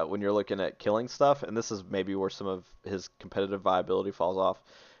when you're looking at killing stuff, and this is maybe where some of his competitive viability falls off,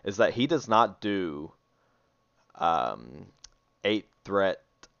 is that he does not do 8 threat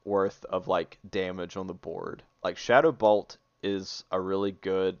worth of like damage on the board. Like Shadow Bolt is a really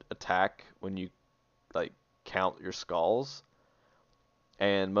good attack when you like count your skulls,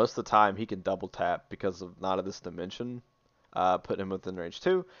 and most of the time he can double tap because of not of this dimension, putting him within range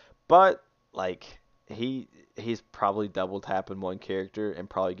 2. But like he's probably double tapping one character and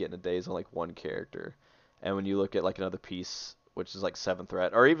probably getting a daze on like one character. And when you look at like another piece, which is like 7th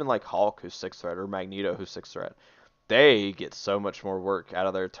threat, or even like Hulk who's 6th threat, or Magneto who's 6th threat, they get so much more work out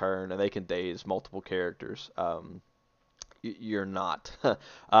of their turn, and they can daze multiple characters. You're not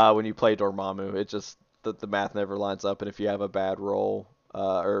when you play Dormammu. It just the math never lines up, and if you have a bad roll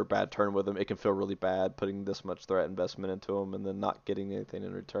or a bad turn with him, it can feel really bad putting this much threat investment into him and then not getting anything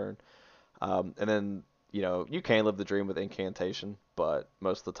in return. And then you can live the dream with incantation, but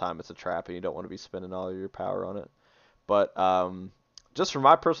most of the time it's a trap, and you don't want to be spending all of your power on it. But just from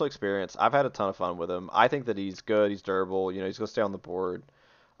my personal experience, I've had a ton of fun with him. I think that he's good. He's durable. He's going to stay on the board.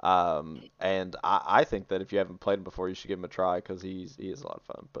 And I think that if you haven't played him before, you should give him a try because he is a lot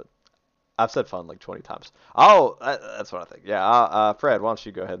of fun. But I've said fun like 20 times. Oh, that's what I think. Yeah, Fred, why don't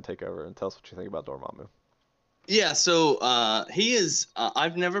you go ahead and take over and tell us what you think about Dormammu? Yeah, so he is.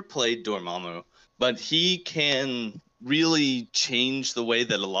 I've never played Dormammu, but he can really change the way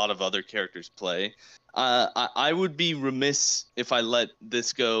that a lot of other characters play. I would be remiss if I let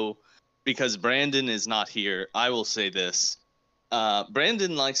this go because Brandon is not here. I will say this.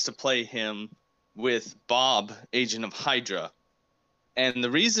 Brandon likes to play him with Bob, Agent of Hydra. And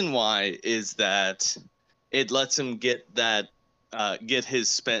the reason why is that it lets him get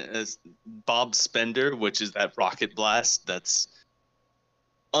his Bob Spender, which is that rocket blast that's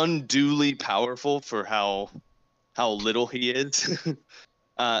unduly powerful for how little he is.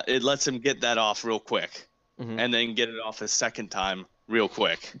 It lets him get that off real quick, and then get it off a second time real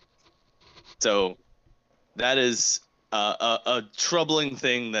quick. So that is a troubling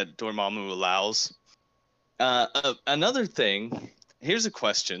thing that Dormammu allows. Another thing, here's a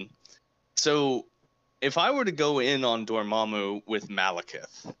question. So if I were to go in on Dormammu with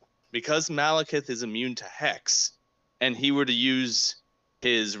Malekith, because Malekith is immune to Hex, and he were to use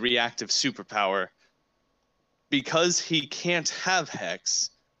his reactive superpower, because he can't have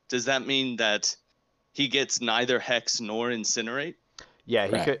Hex, does that mean that he gets neither Hex nor Incinerate? Yeah,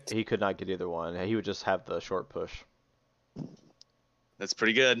 Correct. he could not get either one. He would just have the short push. That's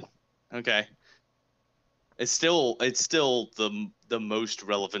pretty good. Okay. It's still the most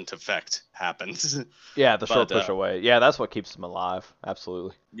relevant effect happens. Yeah, the short But push away. Yeah, that's what keeps him alive.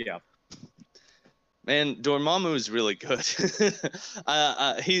 Absolutely. yeah. Man, Dormammu is really good.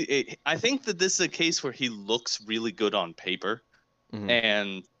 I think that this is a case where he looks really good on paper,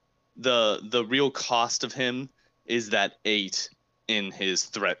 and the real cost of him is that 8 in his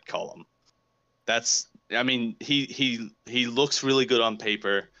threat column. I mean, he looks really good on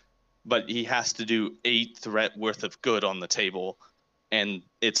paper, but he has to do 8 threat worth of good on the table, and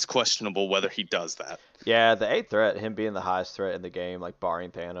it's questionable whether he does that. Yeah, the 8 threat, him being the highest threat in the game, like barring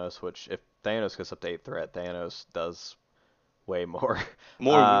Thanos, which if Thanos gets up to 8 threat, Thanos does way more.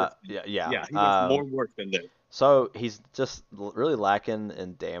 More work. Yeah. He does more work than this. So he's just really lacking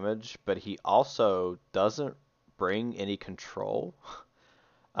in damage, but he also doesn't bring any control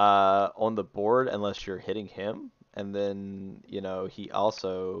on the board unless you're hitting him. And then, he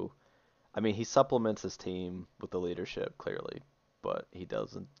also, I mean, he supplements his team with the leadership, clearly, but he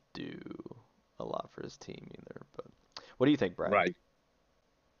doesn't do a lot for his team either. But what do you think, Brad? Right.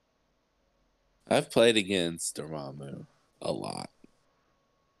 I've played against Dormammu a lot.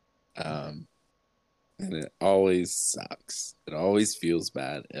 And it always sucks. It always feels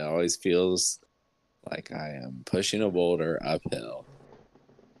bad. It always feels like I am pushing a boulder uphill.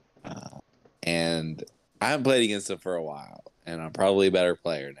 And I haven't played against him for a while, and I'm probably a better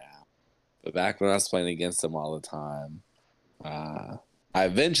player now. But back when I was playing against him all the time, I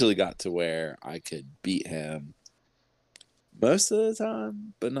eventually got to where I could beat him most of the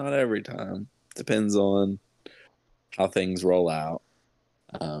time, but not every time. Depends on how things roll out.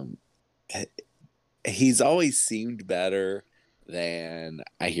 He's always seemed better than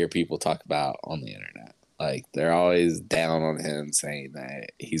I hear people talk about on the internet. Like, they're always down on him, saying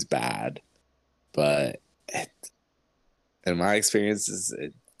that he's bad. But in my experiences,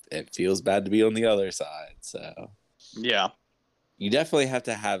 it feels bad to be on the other side. So yeah, you definitely have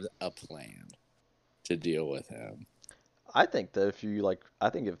to have a plan to deal with him. I think that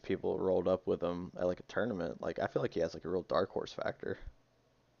if people rolled up with him at like a tournament, like I feel like he has like a real dark horse factor.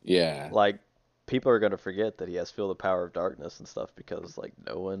 Yeah. Like people are gonna forget that he has Feel the Power of Darkness and stuff because like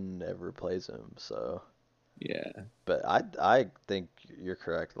no one ever plays him. So yeah. But I think you're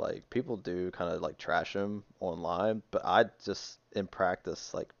correct. Like people do kind of like trash him online, but I just in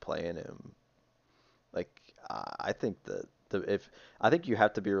practice like playing him. Like I think that I think you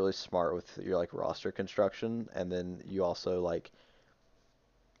have to be really smart with your like roster construction, and then you also like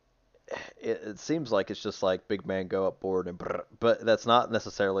it seems like it's just like big man go up board and brr, but that's not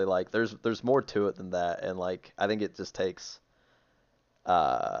necessarily like there's more to it than that, and like I think it just takes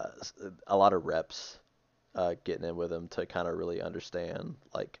uh a lot of reps getting in with him to kind of really understand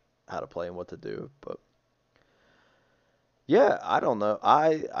like how to play and what to do. But yeah, I don't know.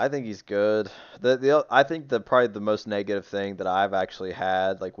 I think he's good. I think probably the most negative thing that I've actually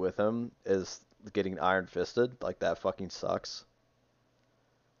had like with him is getting Iron Fisted. Like that fucking sucks.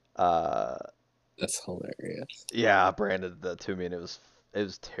 Uh, That's hilarious. yeah, Brandon did that to me and it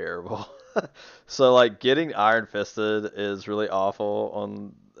was terrible. So like getting Iron Fisted is really awful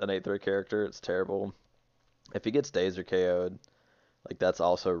on an 8th threat character. It's terrible. If he gets dazed or KO'd, like that's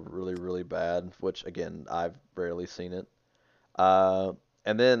also really, really bad, which again, I've rarely seen it. Uh,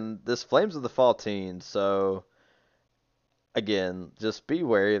 and then this Flames of the Fall Teens, so again, just be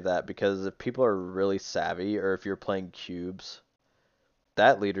wary of that because if people are really savvy or if you're playing cubes,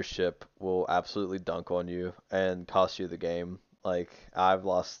 that leadership will absolutely dunk on you and cost you the game. Like I've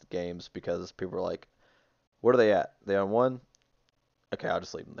lost games because people are like, "What are they at? They on 1? Okay, I'll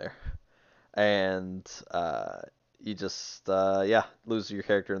just leave them there." And you just lose your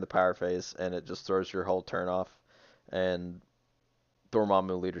character in the power phase, and it just throws your whole turn off. And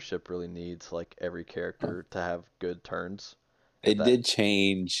Dormammu leadership really needs like every character to have good turns. It That did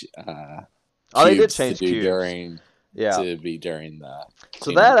change oh, they did cubes to change do cubes. during Yeah, to be during the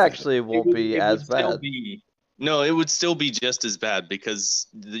so that cleanup phase. actually It won't would be it as would still bad. be no, it would still be just as bad because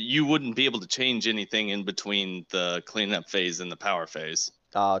you wouldn't be able to change anything in between the cleanup phase and the power phase.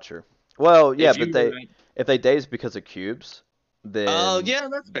 Ah, true. Well, yeah, If but you were if they daze because of cubes, then yeah,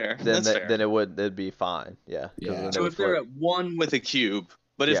 that's fair. then That's they, fair. then it'd be fine. Yeah, because then Yeah. they So would if they're flip. at 1 with a cube,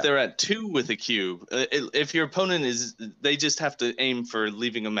 but if Yeah, they're at 2 with a cube, if your opponent is, they just have to aim for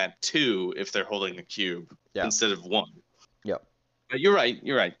leaving them at 2 if they're holding a cube yeah, instead of 1. yeah. But you're right.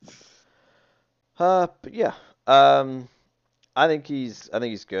 You're right. But yeah. Um, I think he's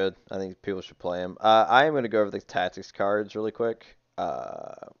good. I think people should play him. I am gonna go over the tactics cards really quick.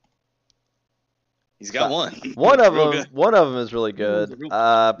 He's got So one. one That's of real them, good. one of them is really One of them's a good. real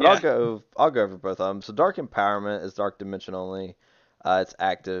But yeah. I'll go over both of them. So Dark Empowerment is Dark Dimension only. It's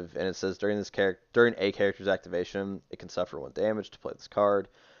active, and it says during a character's activation, it can suffer 1 damage to play this card.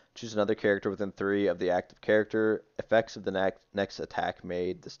 Choose another character within 3 of the active character. Effects of the next attack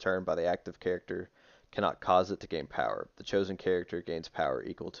made this turn by the active character cannot cause it to gain power. The chosen character gains power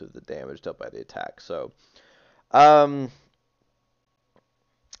equal to the damage dealt by the attack. So, um,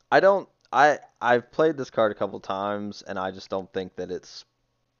 I don't. I've played this card a couple times, and I just don't think that it's.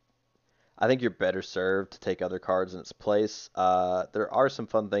 I think you're better served to take other cards in its place. There are some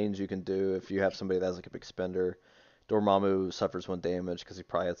fun things you can do if you have somebody that's like a big spender. Dormammu suffers 1 damage because he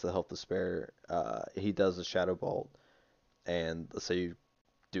probably has the health to spare. He does a Shadow Bolt, and let's say you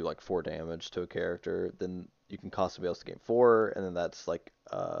do like 4 damage to a character, then you can cost somebody else to gain 4, and then that's like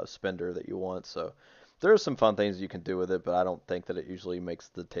a spender that you want. So there are some fun things you can do with it, but I don't think that it usually makes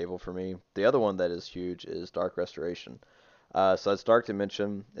the table for me. The other one that is huge is Dark Restoration. So it's Dark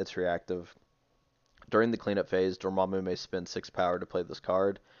Dimension. It's reactive. During the cleanup phase, Dormammu may spend 6 power to play this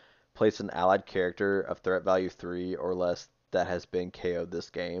card. Place an allied character of threat value 3 or less that has been KO'd this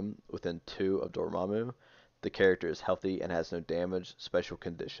game within 2 of Dormammu. The character is healthy and has no damage, special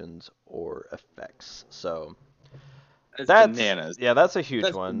conditions, or effects. So That's that's bananas. yeah, that's a huge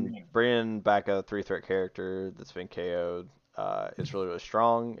That's one. bananas. Bringing back a 3 threat character that's been KO'd. It's really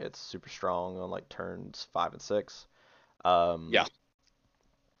strong. It's super strong on like turns 5 and 6. Yeah. Um,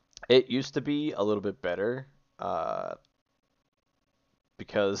 it used to be a little bit better.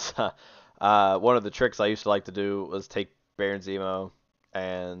 Because one of the tricks I used to like to do was take Baron Zemo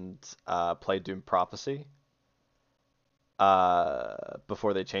and play Doom Prophecy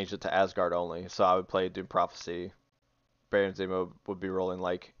before they changed it to Asgard only. So I would play Doom Prophecy. Baron Zemo would be rolling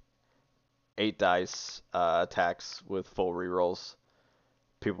like 8 dice attacks with full rerolls.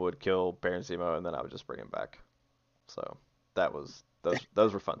 People would kill Baron Zemo, and then I would just bring him back. So that was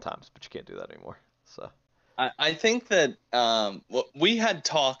those were fun times, but you can't do that anymore. So. I think that we had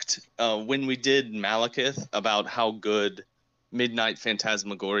talked when we did Malekith about how good Midnight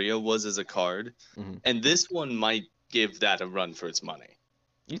Phantasmagoria was as a card, Mm-hmm. and this one might give that a run for its money.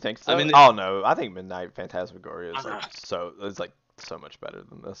 You think so? I mean, Oh no, I think Midnight Phantasmagoria is ah, so much better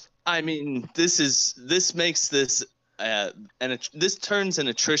than this. I mean, this makes this this turns an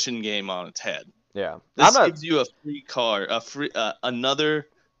attrition game on its head. Yeah, I'm This not. gives you a free card, another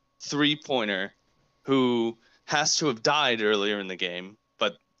 3-pointer who has to have died earlier in the game,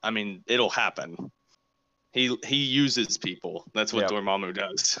 but I mean, it'll happen. He uses people. That's what Yeah, Dormammu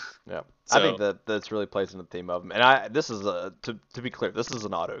does. yeah. I think So that's really plays in the theme of them. And this is a to be clear, this is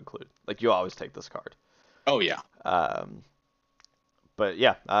an auto include. Like you always take this card. oh yeah, Um, but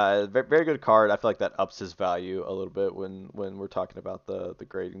yeah, very good card. I feel like that ups his value a little bit when we're talking about the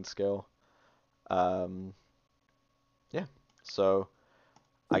grading scale. Um, yeah. So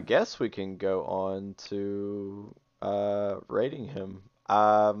I guess we can go on to rating him.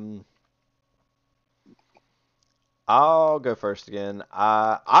 I'll go first again.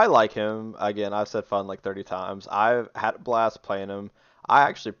 I like him. Again, I've said fun like 30 times. I've had a blast playing him. I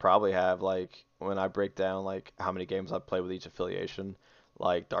actually probably have like when I break down like how many games I've played with each affiliation,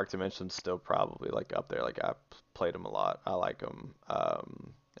 like Dark Dimension's still probably like up there. Like I've played him a lot. I like him.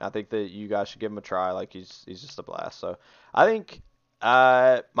 I think that you guys should give him a try. Like he's just a blast. So I think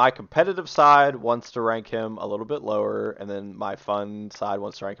my competitive side wants to rank him a little bit lower, and then my fun side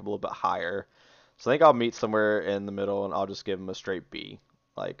wants to rank him a little bit higher. So I think I'll meet somewhere in the middle, and I'll just give him a straight B.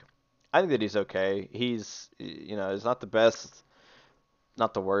 Like, I think that he's okay. He's not the best,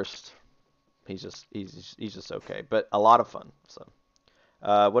 not the worst. He's just okay, but a lot of fun. So,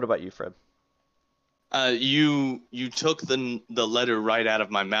 what about you, Fred? you took the letter right out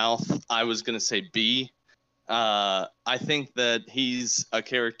of my mouth. I was gonna say B. I think that he's a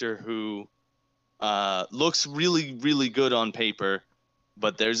character who looks really, really good on paper,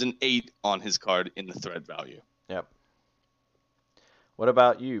 but there's an 8 on his card in the threat value. Yep. What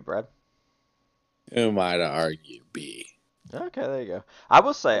about you, Brad? Who am I to argue? B. Okay, there you go. I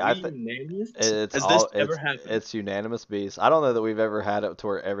will say, Are I we think unanimous? it's Has this all ever happened? it's unanimous B's. I don't know that we've ever had it to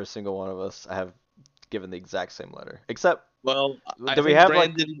where every single one of us have given the exact same letter. Except, Well, I do we think have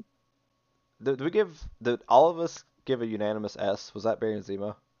like Brandon. did we give did all of us give a unanimous S? Was that Barry and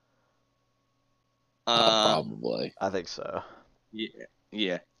Zemo? Probably. I think so. Yeah,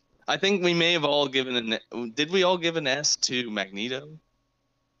 yeah. I think we may have all given an. Did we all give an S to Magneto?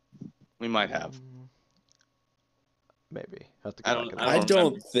 We might have. Maybe. I have to I go back don't. and I I look. don't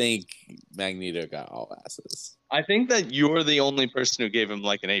remember. don't think Magneto got all S's. I think that you're the only person who gave him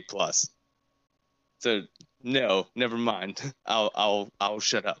like an A plus. So no, never mind. I'll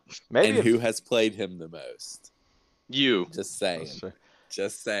shut up. Maybe And who if has played him the most? You. Just that's saying. true.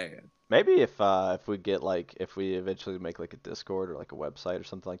 Just saying. Maybe if we get like if we eventually make like a Discord or like a website or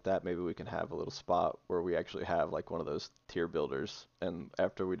something like that, maybe we can have a little spot where we actually have like one of those tier builders, and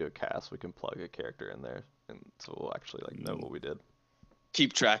after we do a cast, we can plug a character in there, and so we'll actually like know what we did.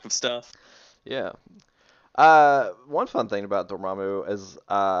 Keep track of stuff. Yeah. One fun thing about Dormammu is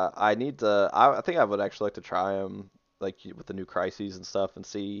I need to. I think I would actually like to try him like with the new crises and stuff and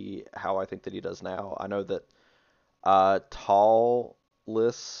see how I think that he does now. I know that tall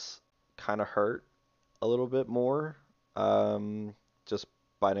lists kind of hurt a little bit more, just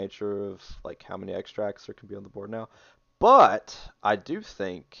by nature of like how many extracts there can be on the board now. But I do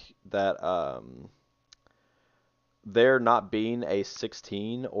think that there not being a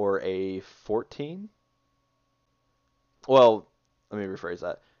 16 or a 14. Well, let me rephrase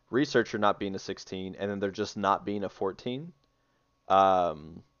that. Researcher not being a 16, and then there just not being a 14. I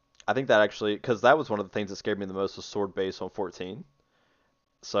think that actually, because that was one of the things that scared me the most was sword base on 14.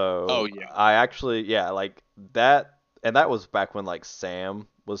 Oh So yeah. I actually, yeah, like that, and that was back when like Sam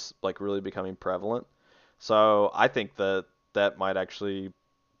was like really becoming prevalent. So I think that that might actually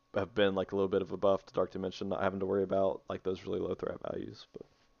have been like a little bit of a buff to Dark Dimension, not having to worry about like those really low threat values. But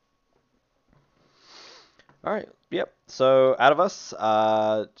all right, yep. So out of us,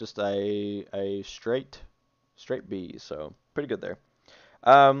 just a straight B. So pretty good there.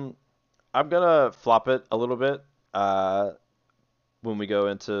 Um, I'm gonna flop it a little bit. When we go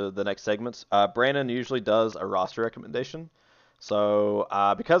into the next segments. Brandon usually does a roster recommendation. So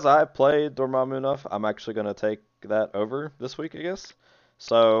because I've played Dormammu enough, I'm actually going to take that over this week, I guess.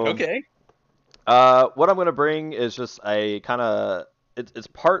 So Okay. what I'm going to bring is just a kind of it's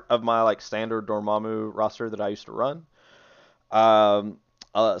part of my like standard Dormammu roster that I used to run. Um,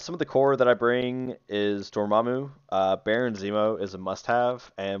 some of the core that I bring is Dormammu. Baron Zemo is a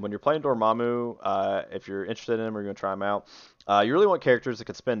must-have, and when you're playing Dormammu, if you're interested in him or you're gonna try him out, you really want characters that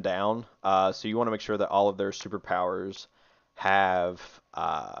can spin down. So you want to make sure that all of their superpowers have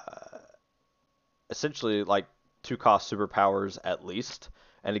essentially like 2 cost superpowers at least,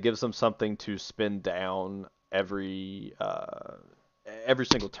 and it gives them something to spin down every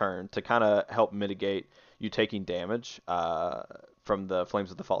single turn to kind of help mitigate you taking damage from the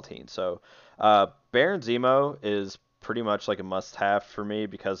Flames of the Faltine. So Baron Zemo is pretty much like a must-have for me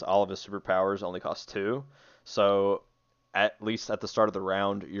because all of his superpowers only cost 2. So at least at the start of the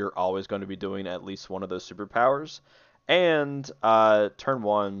round, you're always going to be doing at least one of those superpowers. And turn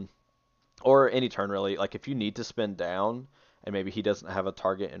 1, or any turn really, like if you need to spin down and maybe he doesn't have a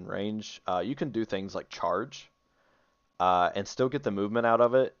target in range, you can do things like charge and still get the movement out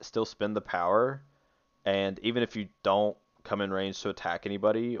of it, still spend the power, and even if you don't come in range to attack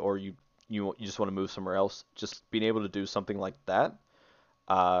anybody or you just want to move somewhere else, just being able to do something like that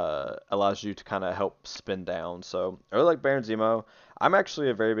allows you to kind of help spin down. So I really like Baron Zemo. I'm actually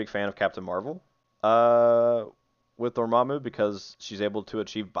a very big fan of Captain Marvel with Dormammu because she's able to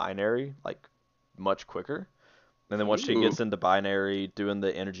achieve binary like much quicker. And then once she Ooh. gets into binary, doing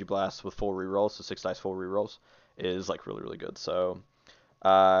the energy blast with full rerolls, so 6 dice full rerolls, is like really really good. So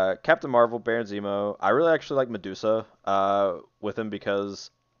Captain Marvel, Baron Zemo. I really actually like Medusa with him because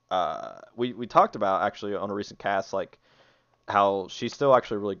we talked about actually on a recent cast like how she's still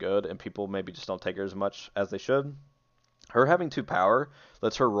actually really good and people maybe just don't take her as much as they should. Her having 2 power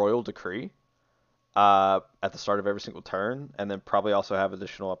lets her Royal Decree at the start of every single turn, and then probably also have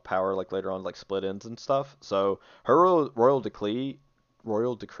additional power like later on like split ends and stuff. So her Royal Decree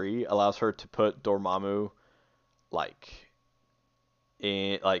allows her to put Dormammu like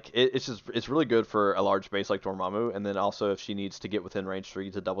it's just it's really good for a large base like Dormammu, and then also if she needs to get within range 3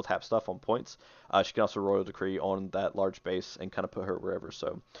 to double tap stuff on points, she can also Royal Decree on that large base and kind of put her wherever.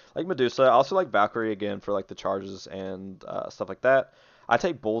 So like Medusa, I also like Valkyrie again for like the charges and stuff like that. I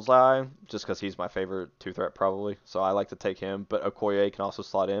take Bullseye just because he's my favorite two threat probably, so I like to take him. But Okoye can also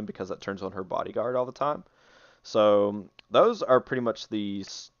slot in because that turns on her bodyguard all the time. So those are pretty much the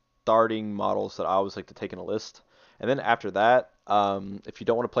starting models that I always like to take in a list. And then after that, if you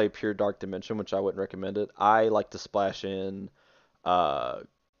don't want to play pure Dark Dimension, which I wouldn't recommend it, I like to splash in uh,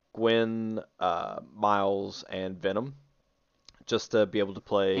 Gwen, Miles, and Venom just to be able to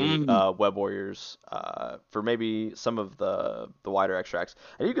play Mm. Web Warriors for maybe some of the wider extracts.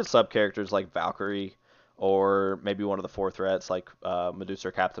 And you could sub characters like Valkyrie or maybe one of the four threats like Medusa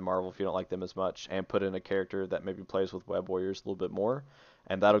or Captain Marvel if you don't like them as much, and put in a character that maybe plays with Web Warriors a little bit more.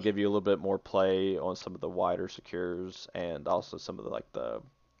 And that'll give you a little bit more play on some of the wider secures and also some of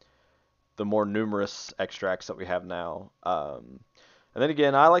the more numerous extracts that we have now. And then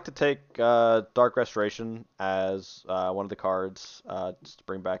again, I like to take Dark Restoration as one of the cards just to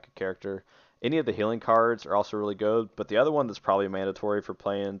bring back a character. Any of the healing cards are also really good, but the other one that's probably mandatory for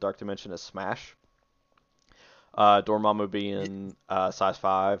playing Dark Dimension is Smash. Dormammu being size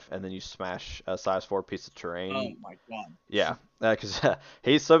 5, and then you smash a size 4 piece of Oh terrain. my god. Yeah, because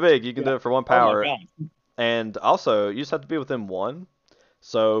he's so big, you can Yeah. do it for one Oh my power. god. And also, you just have to be within one.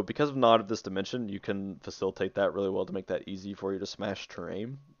 So because of Not of this dimension, you can facilitate that really well to make that easy for you to smash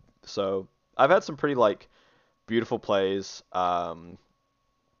terrain. So I've had some pretty like beautiful plays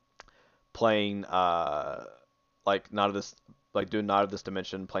playing like Not of this like doing Not of this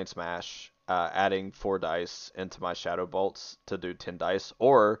dimension, playing Smash, adding 4 dice into my Shadow Bolts to do 10 dice,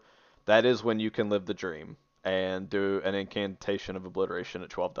 or that is when you can live the dream and do an incantation of obliteration at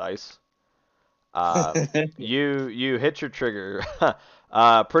 12 dice. Uh, you hit your trigger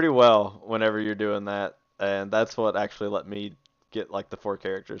pretty well whenever you're doing that, and that's what actually let me get like the 4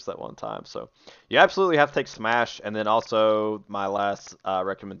 characters that one time. So you absolutely have to take Smash, and then also my last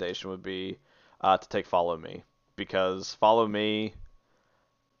recommendation would be to take Follow Me, because Follow Me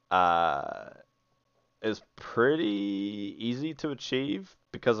uh, is pretty easy to achieve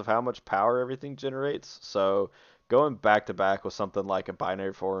because of how much power everything generates. So going back to back with something like a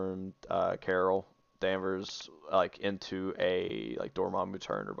binary form Carol Danvers like into a like Dormammu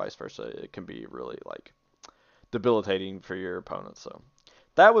turn or vice versa, it can be really like debilitating for your opponent. So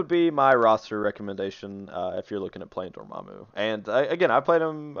that would be my roster recommendation if you're looking at playing Dormammu. And again, I played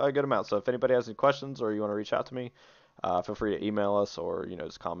him a good amount. So if anybody has any questions or you want to reach out to me, feel free to email us or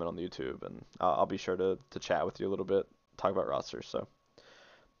just comment on the YouTube, and I'll be sure to chat with you a little bit, talk about rosters. So,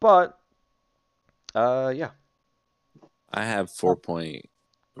 but yeah, I have 4 point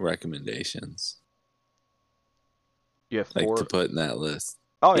recommendations you have like to 4. put in that list.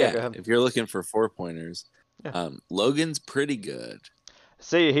 Oh yeah, go Yeah, ahead. if you're looking for 4 pointers, Yeah. Logan's pretty good.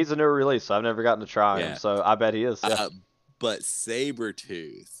 See, he's a new release, so I've never gotten to try him. Yeah. So I bet he is. Yeah. But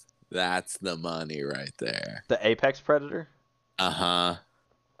Sabretooth, that's the money right there. The Apex Predator. Uh-huh.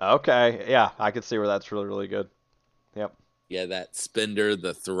 Okay, yeah, I can see where that's really really good. Yep. Yeah, that spender,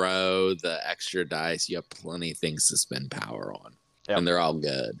 the throw, the extra dice, you have plenty of things to spend power on. Yep. And they're all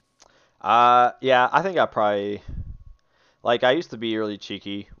good. Yeah, I think I probably like I used to be really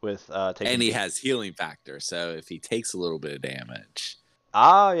cheeky with taking. And he has healing factor, so if he takes a little bit of damage.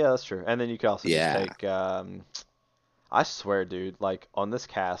 Yeah, that's true. And then you could also just Yeah. take. I swear, dude, like on this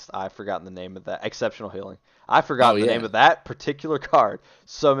cast, I've forgotten the name of that exceptional healing. I've forgotten the name yeah. of that particular card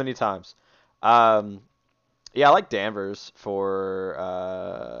so many times. Yeah, I like Danvers for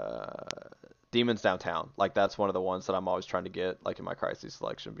Demons Downtown. Like that's one of the ones that I'm always trying to get like in my Crises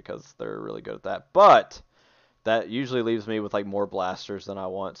selection because they're really good at that. But that usually leaves me with like more blasters than I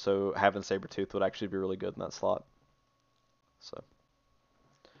want, so having Sabretooth would actually be really good in that slot. So,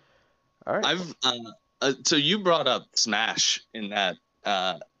 all right. I've so you brought up Smash in that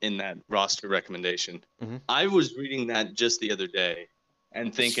roster recommendation. Mhm. I was reading that just the other day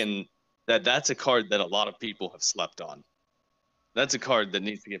and thinking that that's a card that a lot of people have slept on. That's a card that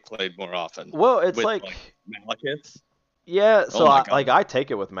needs to get played more often. Well, it's with, like Malekith. yeah, so Oh my I God. like I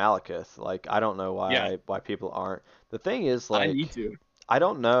take it with Malekith. Like I don't know Yeah. why people aren't. The thing is I like need to. I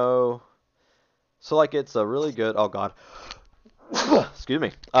don't know. So like it's a really good. Oh God. Excuse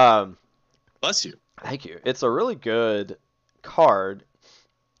me. Bless you. Thank you. It's a really good card,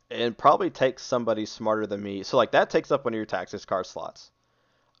 and probably takes somebody smarter than me. So like that takes up one of your taxes card slots.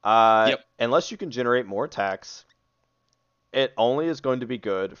 Yep. Unless you can generate more attacks, it only is going to be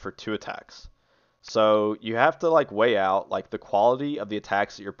good for 2 attacks. So you have to like weigh out like the quality of the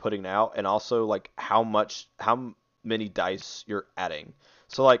attacks that you're putting out, and also like how many dice you're adding.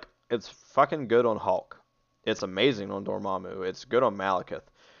 So like it's fucking good on Hulk. It's amazing on Dormammu. It's good on Malekith.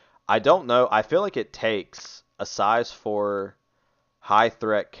 I don't know. I feel like it takes a size 4 high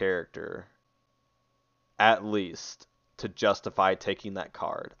threat character at least to justify taking that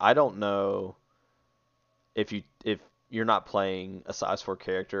card. I don't know if you're not playing a size 4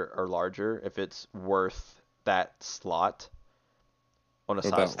 character or larger, if it's worth that slot on a What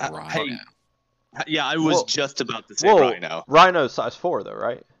size. about Rhino? Hey, yeah, I was Well- just about to say Well, Rhino. Rhino's size 4 though,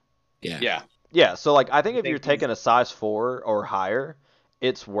 right? Yeah. Yeah. Yeah, so like I think I if you're think he's- taking a size 4 or higher,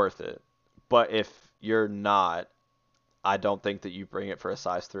 it's worth it. But if you're not, I don't think that you bring it for a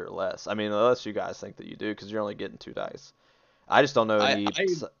size 3 or less. I mean, unless you guys think that you do, because you're only getting 2 dice. I just don't know any.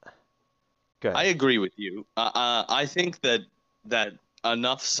 Go ahead. I agree with you. I think that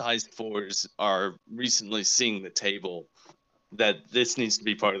enough size 4s are recently seeing the table that this needs to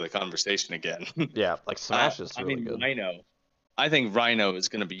be part of the conversation again. Yeah, like Smash is really good. Rhino. I think Rhino is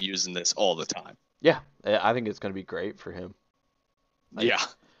going to be using this all the time. Yeah, I think it's going to be great for him. Like, Yeah.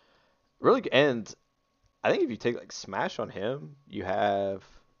 Really, and I think if you take like Smash on him, you have.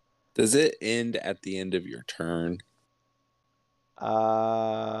 Does it end at the end of your turn? You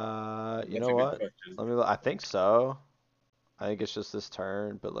That's know a good what? question. Let me. I think so. I think it's just this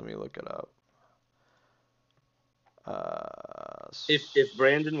turn, but let me look it up. If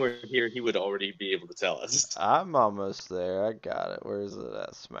Brandon were here, he would already be able to tell us. I'm almost there. I got it. Where is it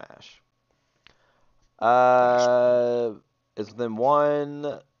at? Smash. It's within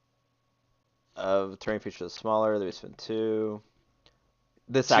 1 of terrain features smaller. They spend 2.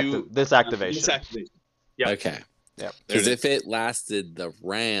 This activation. This activation. Yep. Okay. Yep. Because if it lasted the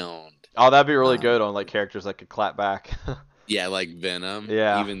round, Oh, that'd be really good on like characters that could clap back. yeah, like Venom.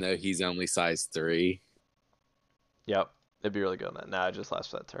 Yeah. Even though he's only size 3. Yep. It'd be really good on that. Nah, it just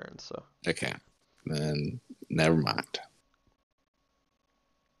lasts for that turn, so. Okay. Then never mind.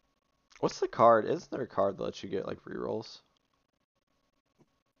 What's the card? Isn't there a card that lets you get like rerolls?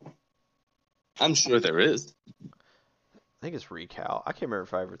 I'm sure there is. I think it's Recal. I can't remember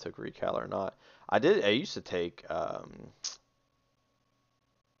if I ever took Recal or not. I did. I used to take.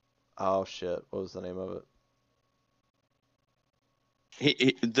 Oh shit! What was the name of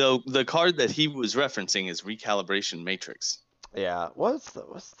it? The card that he was referencing is Recalibration Matrix. Yeah. What's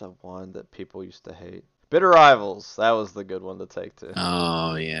the one that people used to hate? Bitter Rivals. That was the good one to take too.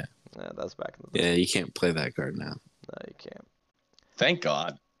 Oh, yeah. Yeah, that's back in the day. Yeah, you can't play that card now. No, you can't. Thank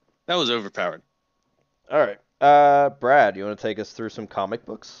God. That was overpowered. All right. Brad, you want to take us through some comic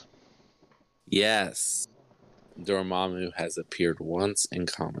books? Yes. Dormammu has appeared once in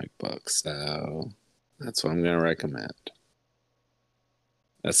comic books, so that's what I'm going to recommend.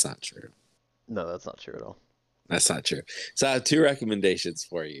 That's not true. No, that's not true at all. That's not true. So I have 2 recommendations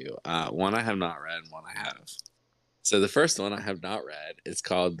for you. One I have not read, and one I have. So the first one I have not read is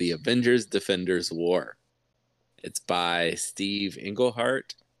called The Avengers Defenders War. It's by Steve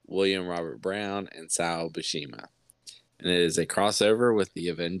Englehart, William Robert Brown, and Sal Buscema. And it is a crossover with the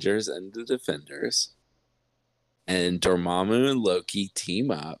Avengers and the Defenders. And Dormammu and Loki team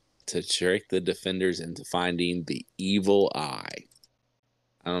up to trick the Defenders into finding the evil eye.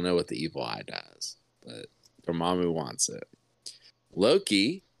 I don't know what the evil eye does, but Dormammu wants it.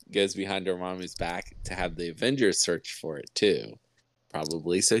 Loki goes behind Dormammu's back to have the Avengers search for it too,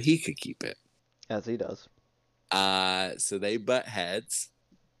 probably so he could keep it. As he does. So they butt heads,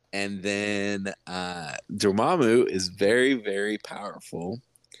 and then Dormammu is very, very powerful,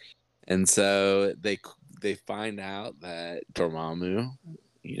 and so they find out that Dormammu,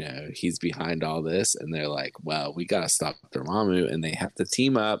 he's behind all this, and they're like, well, we gotta stop Dormammu, and they have to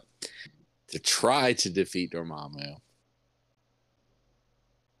team up to try to defeat Dormammu.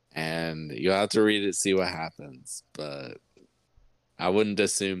 And you'll have to read it to see what happens, but I wouldn't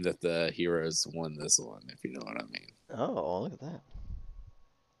assume that the heroes won this one, if you know what I mean. Oh, look at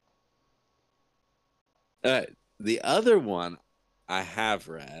that. The other one I have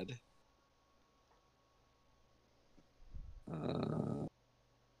read.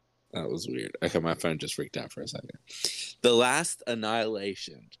 That was weird. Okay, my phone just freaked out for a second. The Last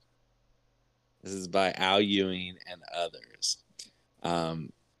Annihilation. This is by Al Ewing and others.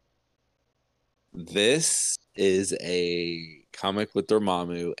 This is a comic with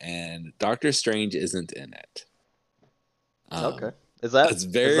Dormammu, and Doctor Strange isn't in it. Okay. Is that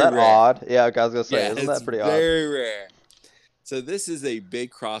rare. odd? Yeah, I was gonna say, isn't that pretty odd? Very rare. So this is a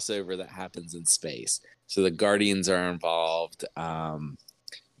big crossover that happens in space. So the Guardians are involved.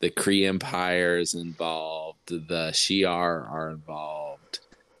 The Kree Empire is involved. The Shi'ar are involved,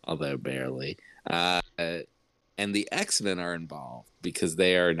 although barely. And the X-Men are involved because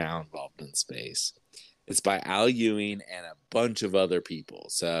they are now involved in space. It's by Al Ewing and a bunch of other people.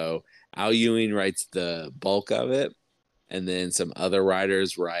 So Al Ewing writes the bulk of it, and then some other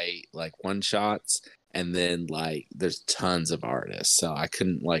writers write like one-shots, And then like there's tons of artists, so I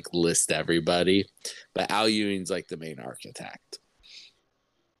couldn't like list everybody, but Al Ewing's like the main architect.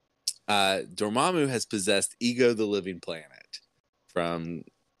 Dormammu has possessed Ego the Living Planet from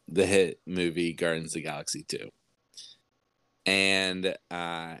the hit movie Guardians of the Galaxy 2. And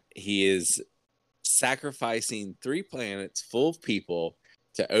he is sacrificing 3 planets full of people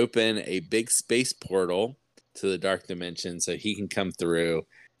to open a big space portal to the dark dimension so he can come through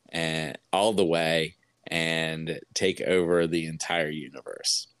and all the way and take over the entire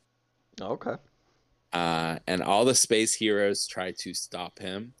universe. Okay. And all the space heroes try to stop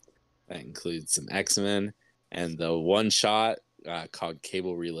him. That includes some X-Men, and the one shot called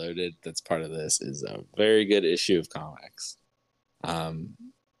Cable Reloaded that's part of this is a very good issue of comics.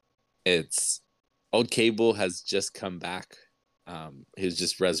 It's old Cable has just come back. He was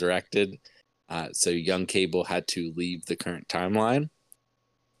just resurrected. So young Cable had to leave the current timeline.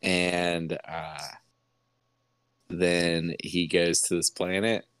 And then he goes to this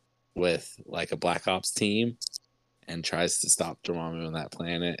planet with like a Black Ops team and tries to stop Dormammu on that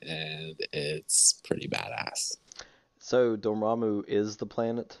planet, and it's pretty badass. So Dormammu is the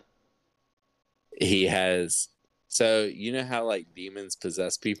planet? He has... So, you know how like demons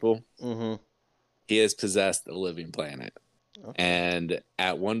possess people? Mm-hmm. He has possessed a living planet. Okay. And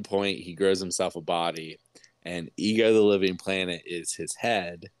at one point, he grows himself a body, and Ego the Living Planet is his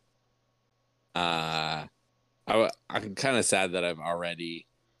head. I'm kind of sad that I've already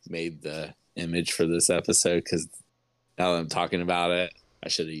made the image for this episode, because now that I'm talking about it, I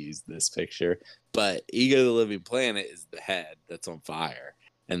should have used this picture. But Ego the Living Planet is the head that's on fire.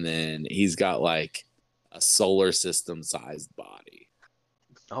 And then he's got like a solar system sized body.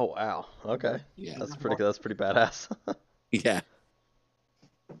 Oh wow. Okay. Yeah. That's pretty badass. Yeah.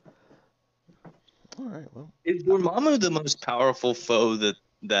 All right. Well, Is Dormammu the most powerful foe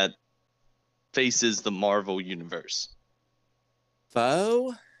that faces the Marvel universe?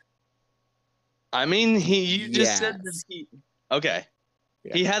 Foe? I mean, you just said that Yes. he. Okay.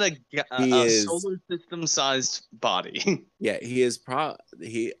 Yeah. He had He a is- solar system sized body. Yeah, he is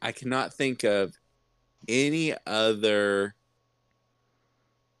I cannot think of any other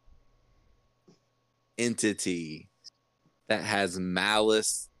entity that has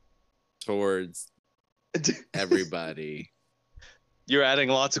malice towards everybody. You're adding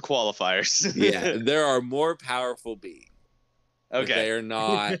lots of qualifiers. Yeah, there are more powerful beings. But Okay.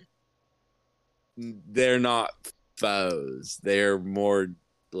 they're not foes. They're more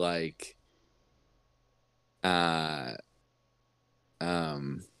like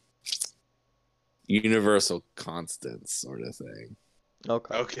universal constants sort of thing.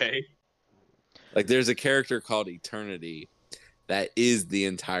 okay. Okay. Like there's a character called Eternity that is the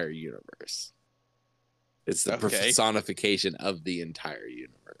entire universe. It's the Okay. personification of the entire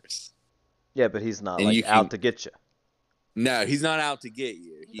universe. Yeah, but he's not And like you out can- to get you. No, he's not out to get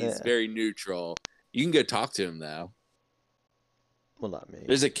you. He's Yeah. very neutral. You can go talk to him though. Well, not me.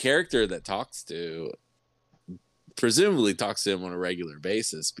 There's a character that presumably talks to him on a regular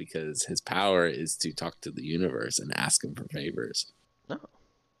basis, because his power is to talk to the universe and ask him for favors. No.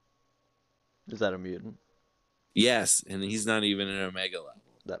 Is that a mutant? Yes, and he's not even an Omega level.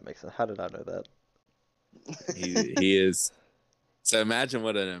 That makes sense. How did I know that? He is. So imagine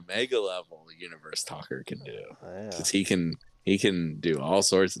what an Omega level universe talker can do, Yeah. because he can do all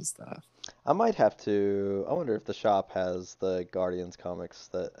sorts of stuff. I might have to. I wonder if the shop has the Guardians comics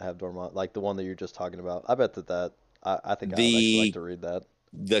that have Dormammu, like the one that you're just talking about. I bet that. I think I would actually like to read that.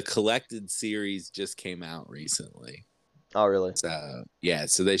 The collected series just came out recently. Oh, really? So yeah,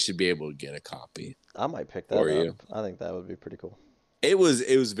 so they should be able to get a copy. I might pick that For up. you. I think that would be pretty cool. It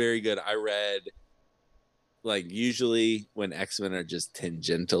was very good. I read, like, usually when X-Men are just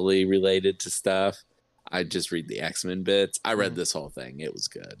tangentially related to stuff, I just read the X-Men bits. I read this whole thing. It was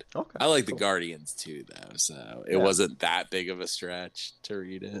good. Okay. I like the cool. Guardians too, though, so it Yeah. wasn't that big of a stretch to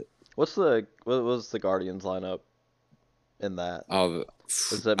read it. What was the Guardians lineup in that? Oh,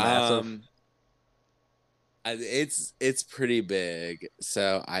 Is it massive? It's pretty big.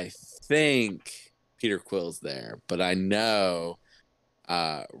 So I think Peter Quill's there, but I know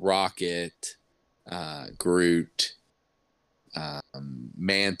Rocket, Groot,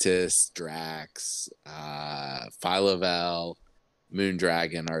 Mantis, Drax, Phyla-Vell,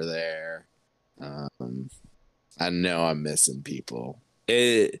 Moondragon are there. I know I'm missing people.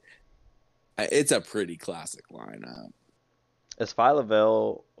 It's a pretty classic lineup. Is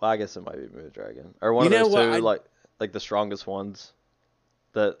Phyla-Vell? Well, I guess it might be Moondragon or one You of know those two, what? like the strongest ones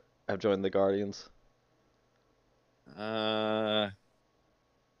that have joined the Guardians. Phyla's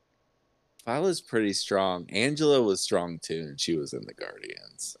pretty strong. Angela was strong too, and she was in the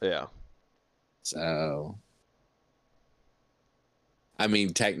Guardians. Yeah. So, I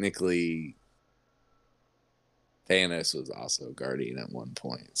mean, technically, Thanos was also a Guardian at one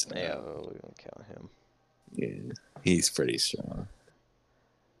point. So, Yeah, we don't count him. yeah, he's pretty strong.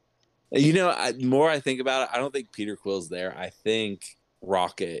 You know, more I think about it, I don't think Peter Quill's there. I think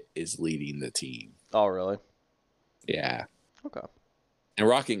Rocket is leading the team. Oh, really? Yeah. Okay. And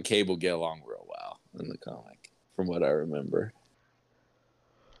Rocket and Cable get along real well in the comic, from what I remember.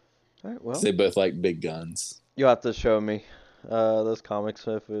 All right, well. They both like big guns. You'll have to show me those comics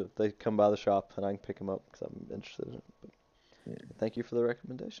if they come by the shop, and I can pick them up because I'm interested in it. But thank you for the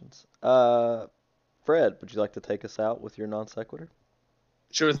recommendations. Fred, would you like to take us out with your non sequitur?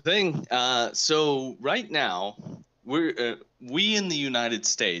 Sure thing. So right now, we in the United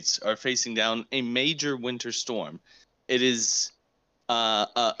States are facing down a major winter storm. It is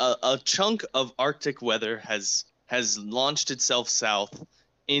a chunk of Arctic weather has launched itself south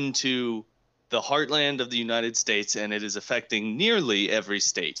into the heartland of the United States, and it is affecting nearly every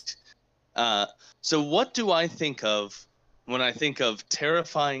state. So what do I think of when I think of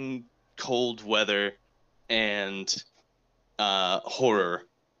terrifying cold weather and horror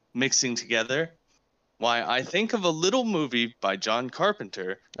mixing together? Why, I think of a little movie by John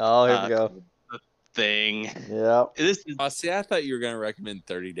Carpenter. Oh, here we go. Called The Thing. Yeah. This is, See, I thought you were going to recommend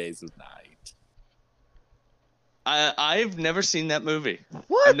 30 Days of Night. I've never seen that movie.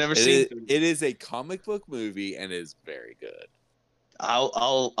 What? I've never seen. It is a comic book movie and is very good.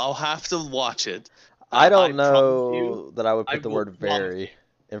 I'll have to watch it. I don't promise know you, that I would I put the will word very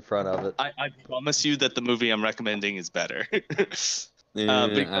in front of it. I promise you that the movie I'm recommending is better. I because don't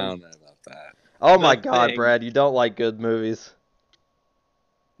know about that. Oh my The God, Thing- Brad, you don't like good movies.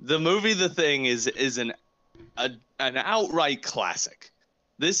 the movie The Thing is an outright classic.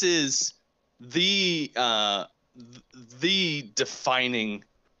 This is the defining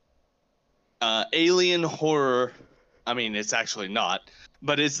alien horror. I mean, it's actually not,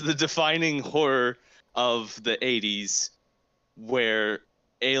 but it's the defining horror of the 80s where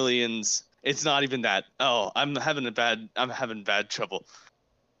aliens, it's not even that. Oh, I'm having bad trouble.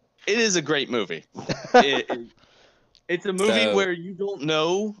 It is a great movie. It's a movie So- where you don't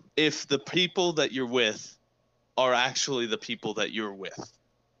know if the people that you're with are actually the people that you're with.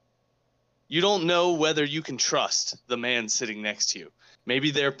 You don't know whether you can trust the man sitting next to you.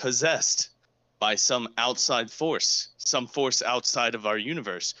 Maybe they're possessed by some outside force, some force outside of our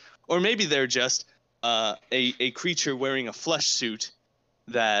universe. Or maybe they're just a creature wearing a flesh suit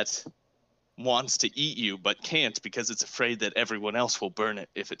that wants to eat you but can't because it's afraid that everyone else will burn it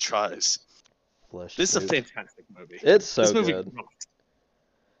if it tries. Flesh This is a suit. fantastic movie. It's so This movie good. rocks.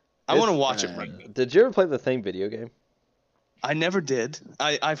 I want to It's- watch it right now. Did you ever play the Thing video game? I never did.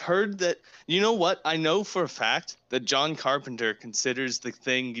 I've heard that. You know what? I know for a fact that John Carpenter considers the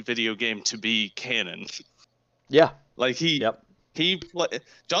Thing video game to be canon. Yeah. Like Yep.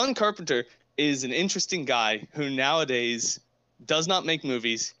 John Carpenter is an interesting guy who nowadays does not make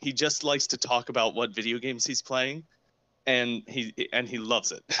movies. He just likes to talk about what video games he's playing, and he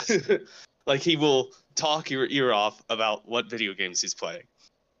loves it. Like he will talk your ear off about what video games he's playing.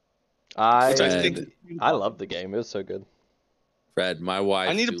 I Which I think love the game. It was so good. Fred, my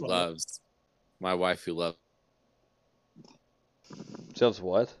wife need to who play it. loves Just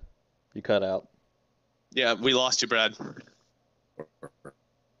what? You cut out. Yeah, we lost you, Brad.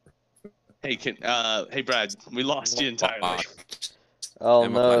 Hey, hey, Brad, we lost you entirely. Oh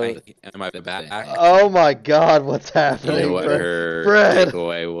am no. I back? Oh my God, what's You happening? know what her Fred.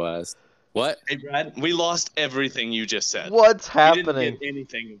 takeaway was? What? Hey, Brad, we lost everything you just said. What's We didn't happening? get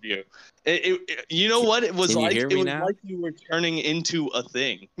anything of you. You know what it was Can you like? hear It me was now? like you were turning into a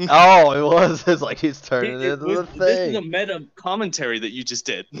thing. Oh, it was. It's like he's turning into the This is a Thing. meta commentary that you just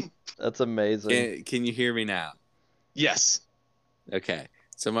did. That's amazing. Can you hear me now? Yes. Okay.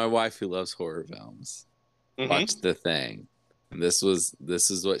 So my wife who loves horror films Mhm. watched The Thing. And this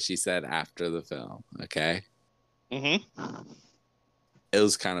is what she said after the film, okay? Mhm. It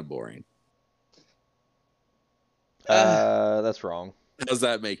was kind of boring. That's wrong. How does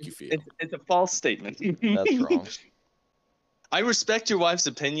that make you feel? It's a false statement. That's wrong. I respect your wife's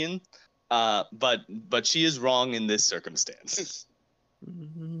opinion, but she is wrong in this circumstance.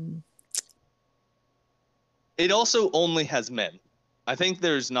 It also only has men. I think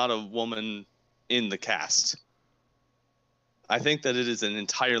there's not a woman in the cast. I think that it is an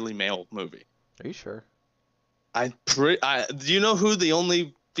entirely male movie. Are you sure? Do you know who the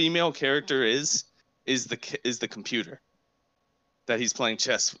only female character is? Is the computer that he's playing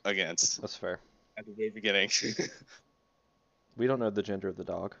chess against That's fair. at the very beginning. We don't know the gender of the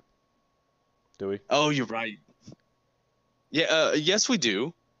dog. Do we? Oh, you're right. Yeah. Yes, we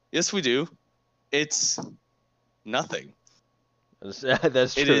do. Yes, we do. It's nothing. That's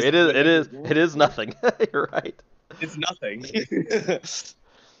It true. is It is. It whatever is. you It is nothing. You're right. It's nothing.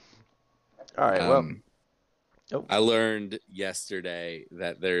 All right. Well. Oh. I learned yesterday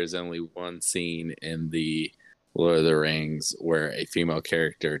that there is only one scene in the Lord of the Rings where a female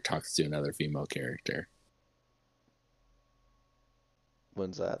character talks to another female character,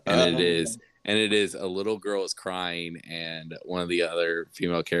 When's that? and it is a little girl is crying, and one of the other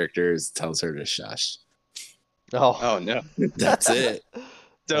female characters tells her to shush. Oh no. That's it.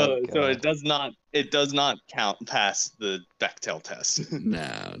 So Oh, so God. it does not count past the Bechdel test.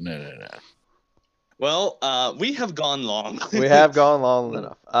 No. Well, we have gone long. We have gone long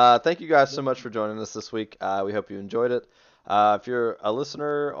enough. Thank you guys so much for joining us this week. We hope you enjoyed it. If you're a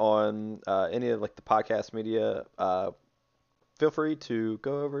listener on any of like the podcast media, feel free to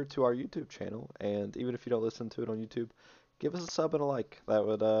go over to our YouTube channel, and even if you don't listen to it on YouTube, give us a sub and a like. That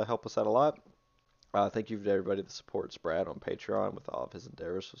would help us out a lot. Thank you to everybody that supports Brad on Patreon with all of his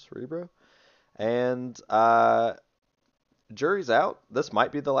endeavors with Cerebro. And jury's out. This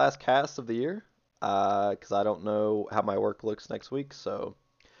might be the last cast of the year because I don't know how my work looks next week. So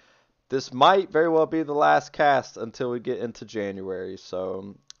this might very well be the last cast until we get into January.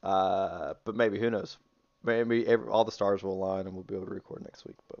 So, but maybe, who knows? Maybe all the stars will align and we'll be able to record next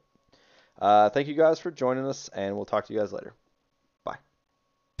week. But thank you guys for joining us, and we'll talk to you guys later.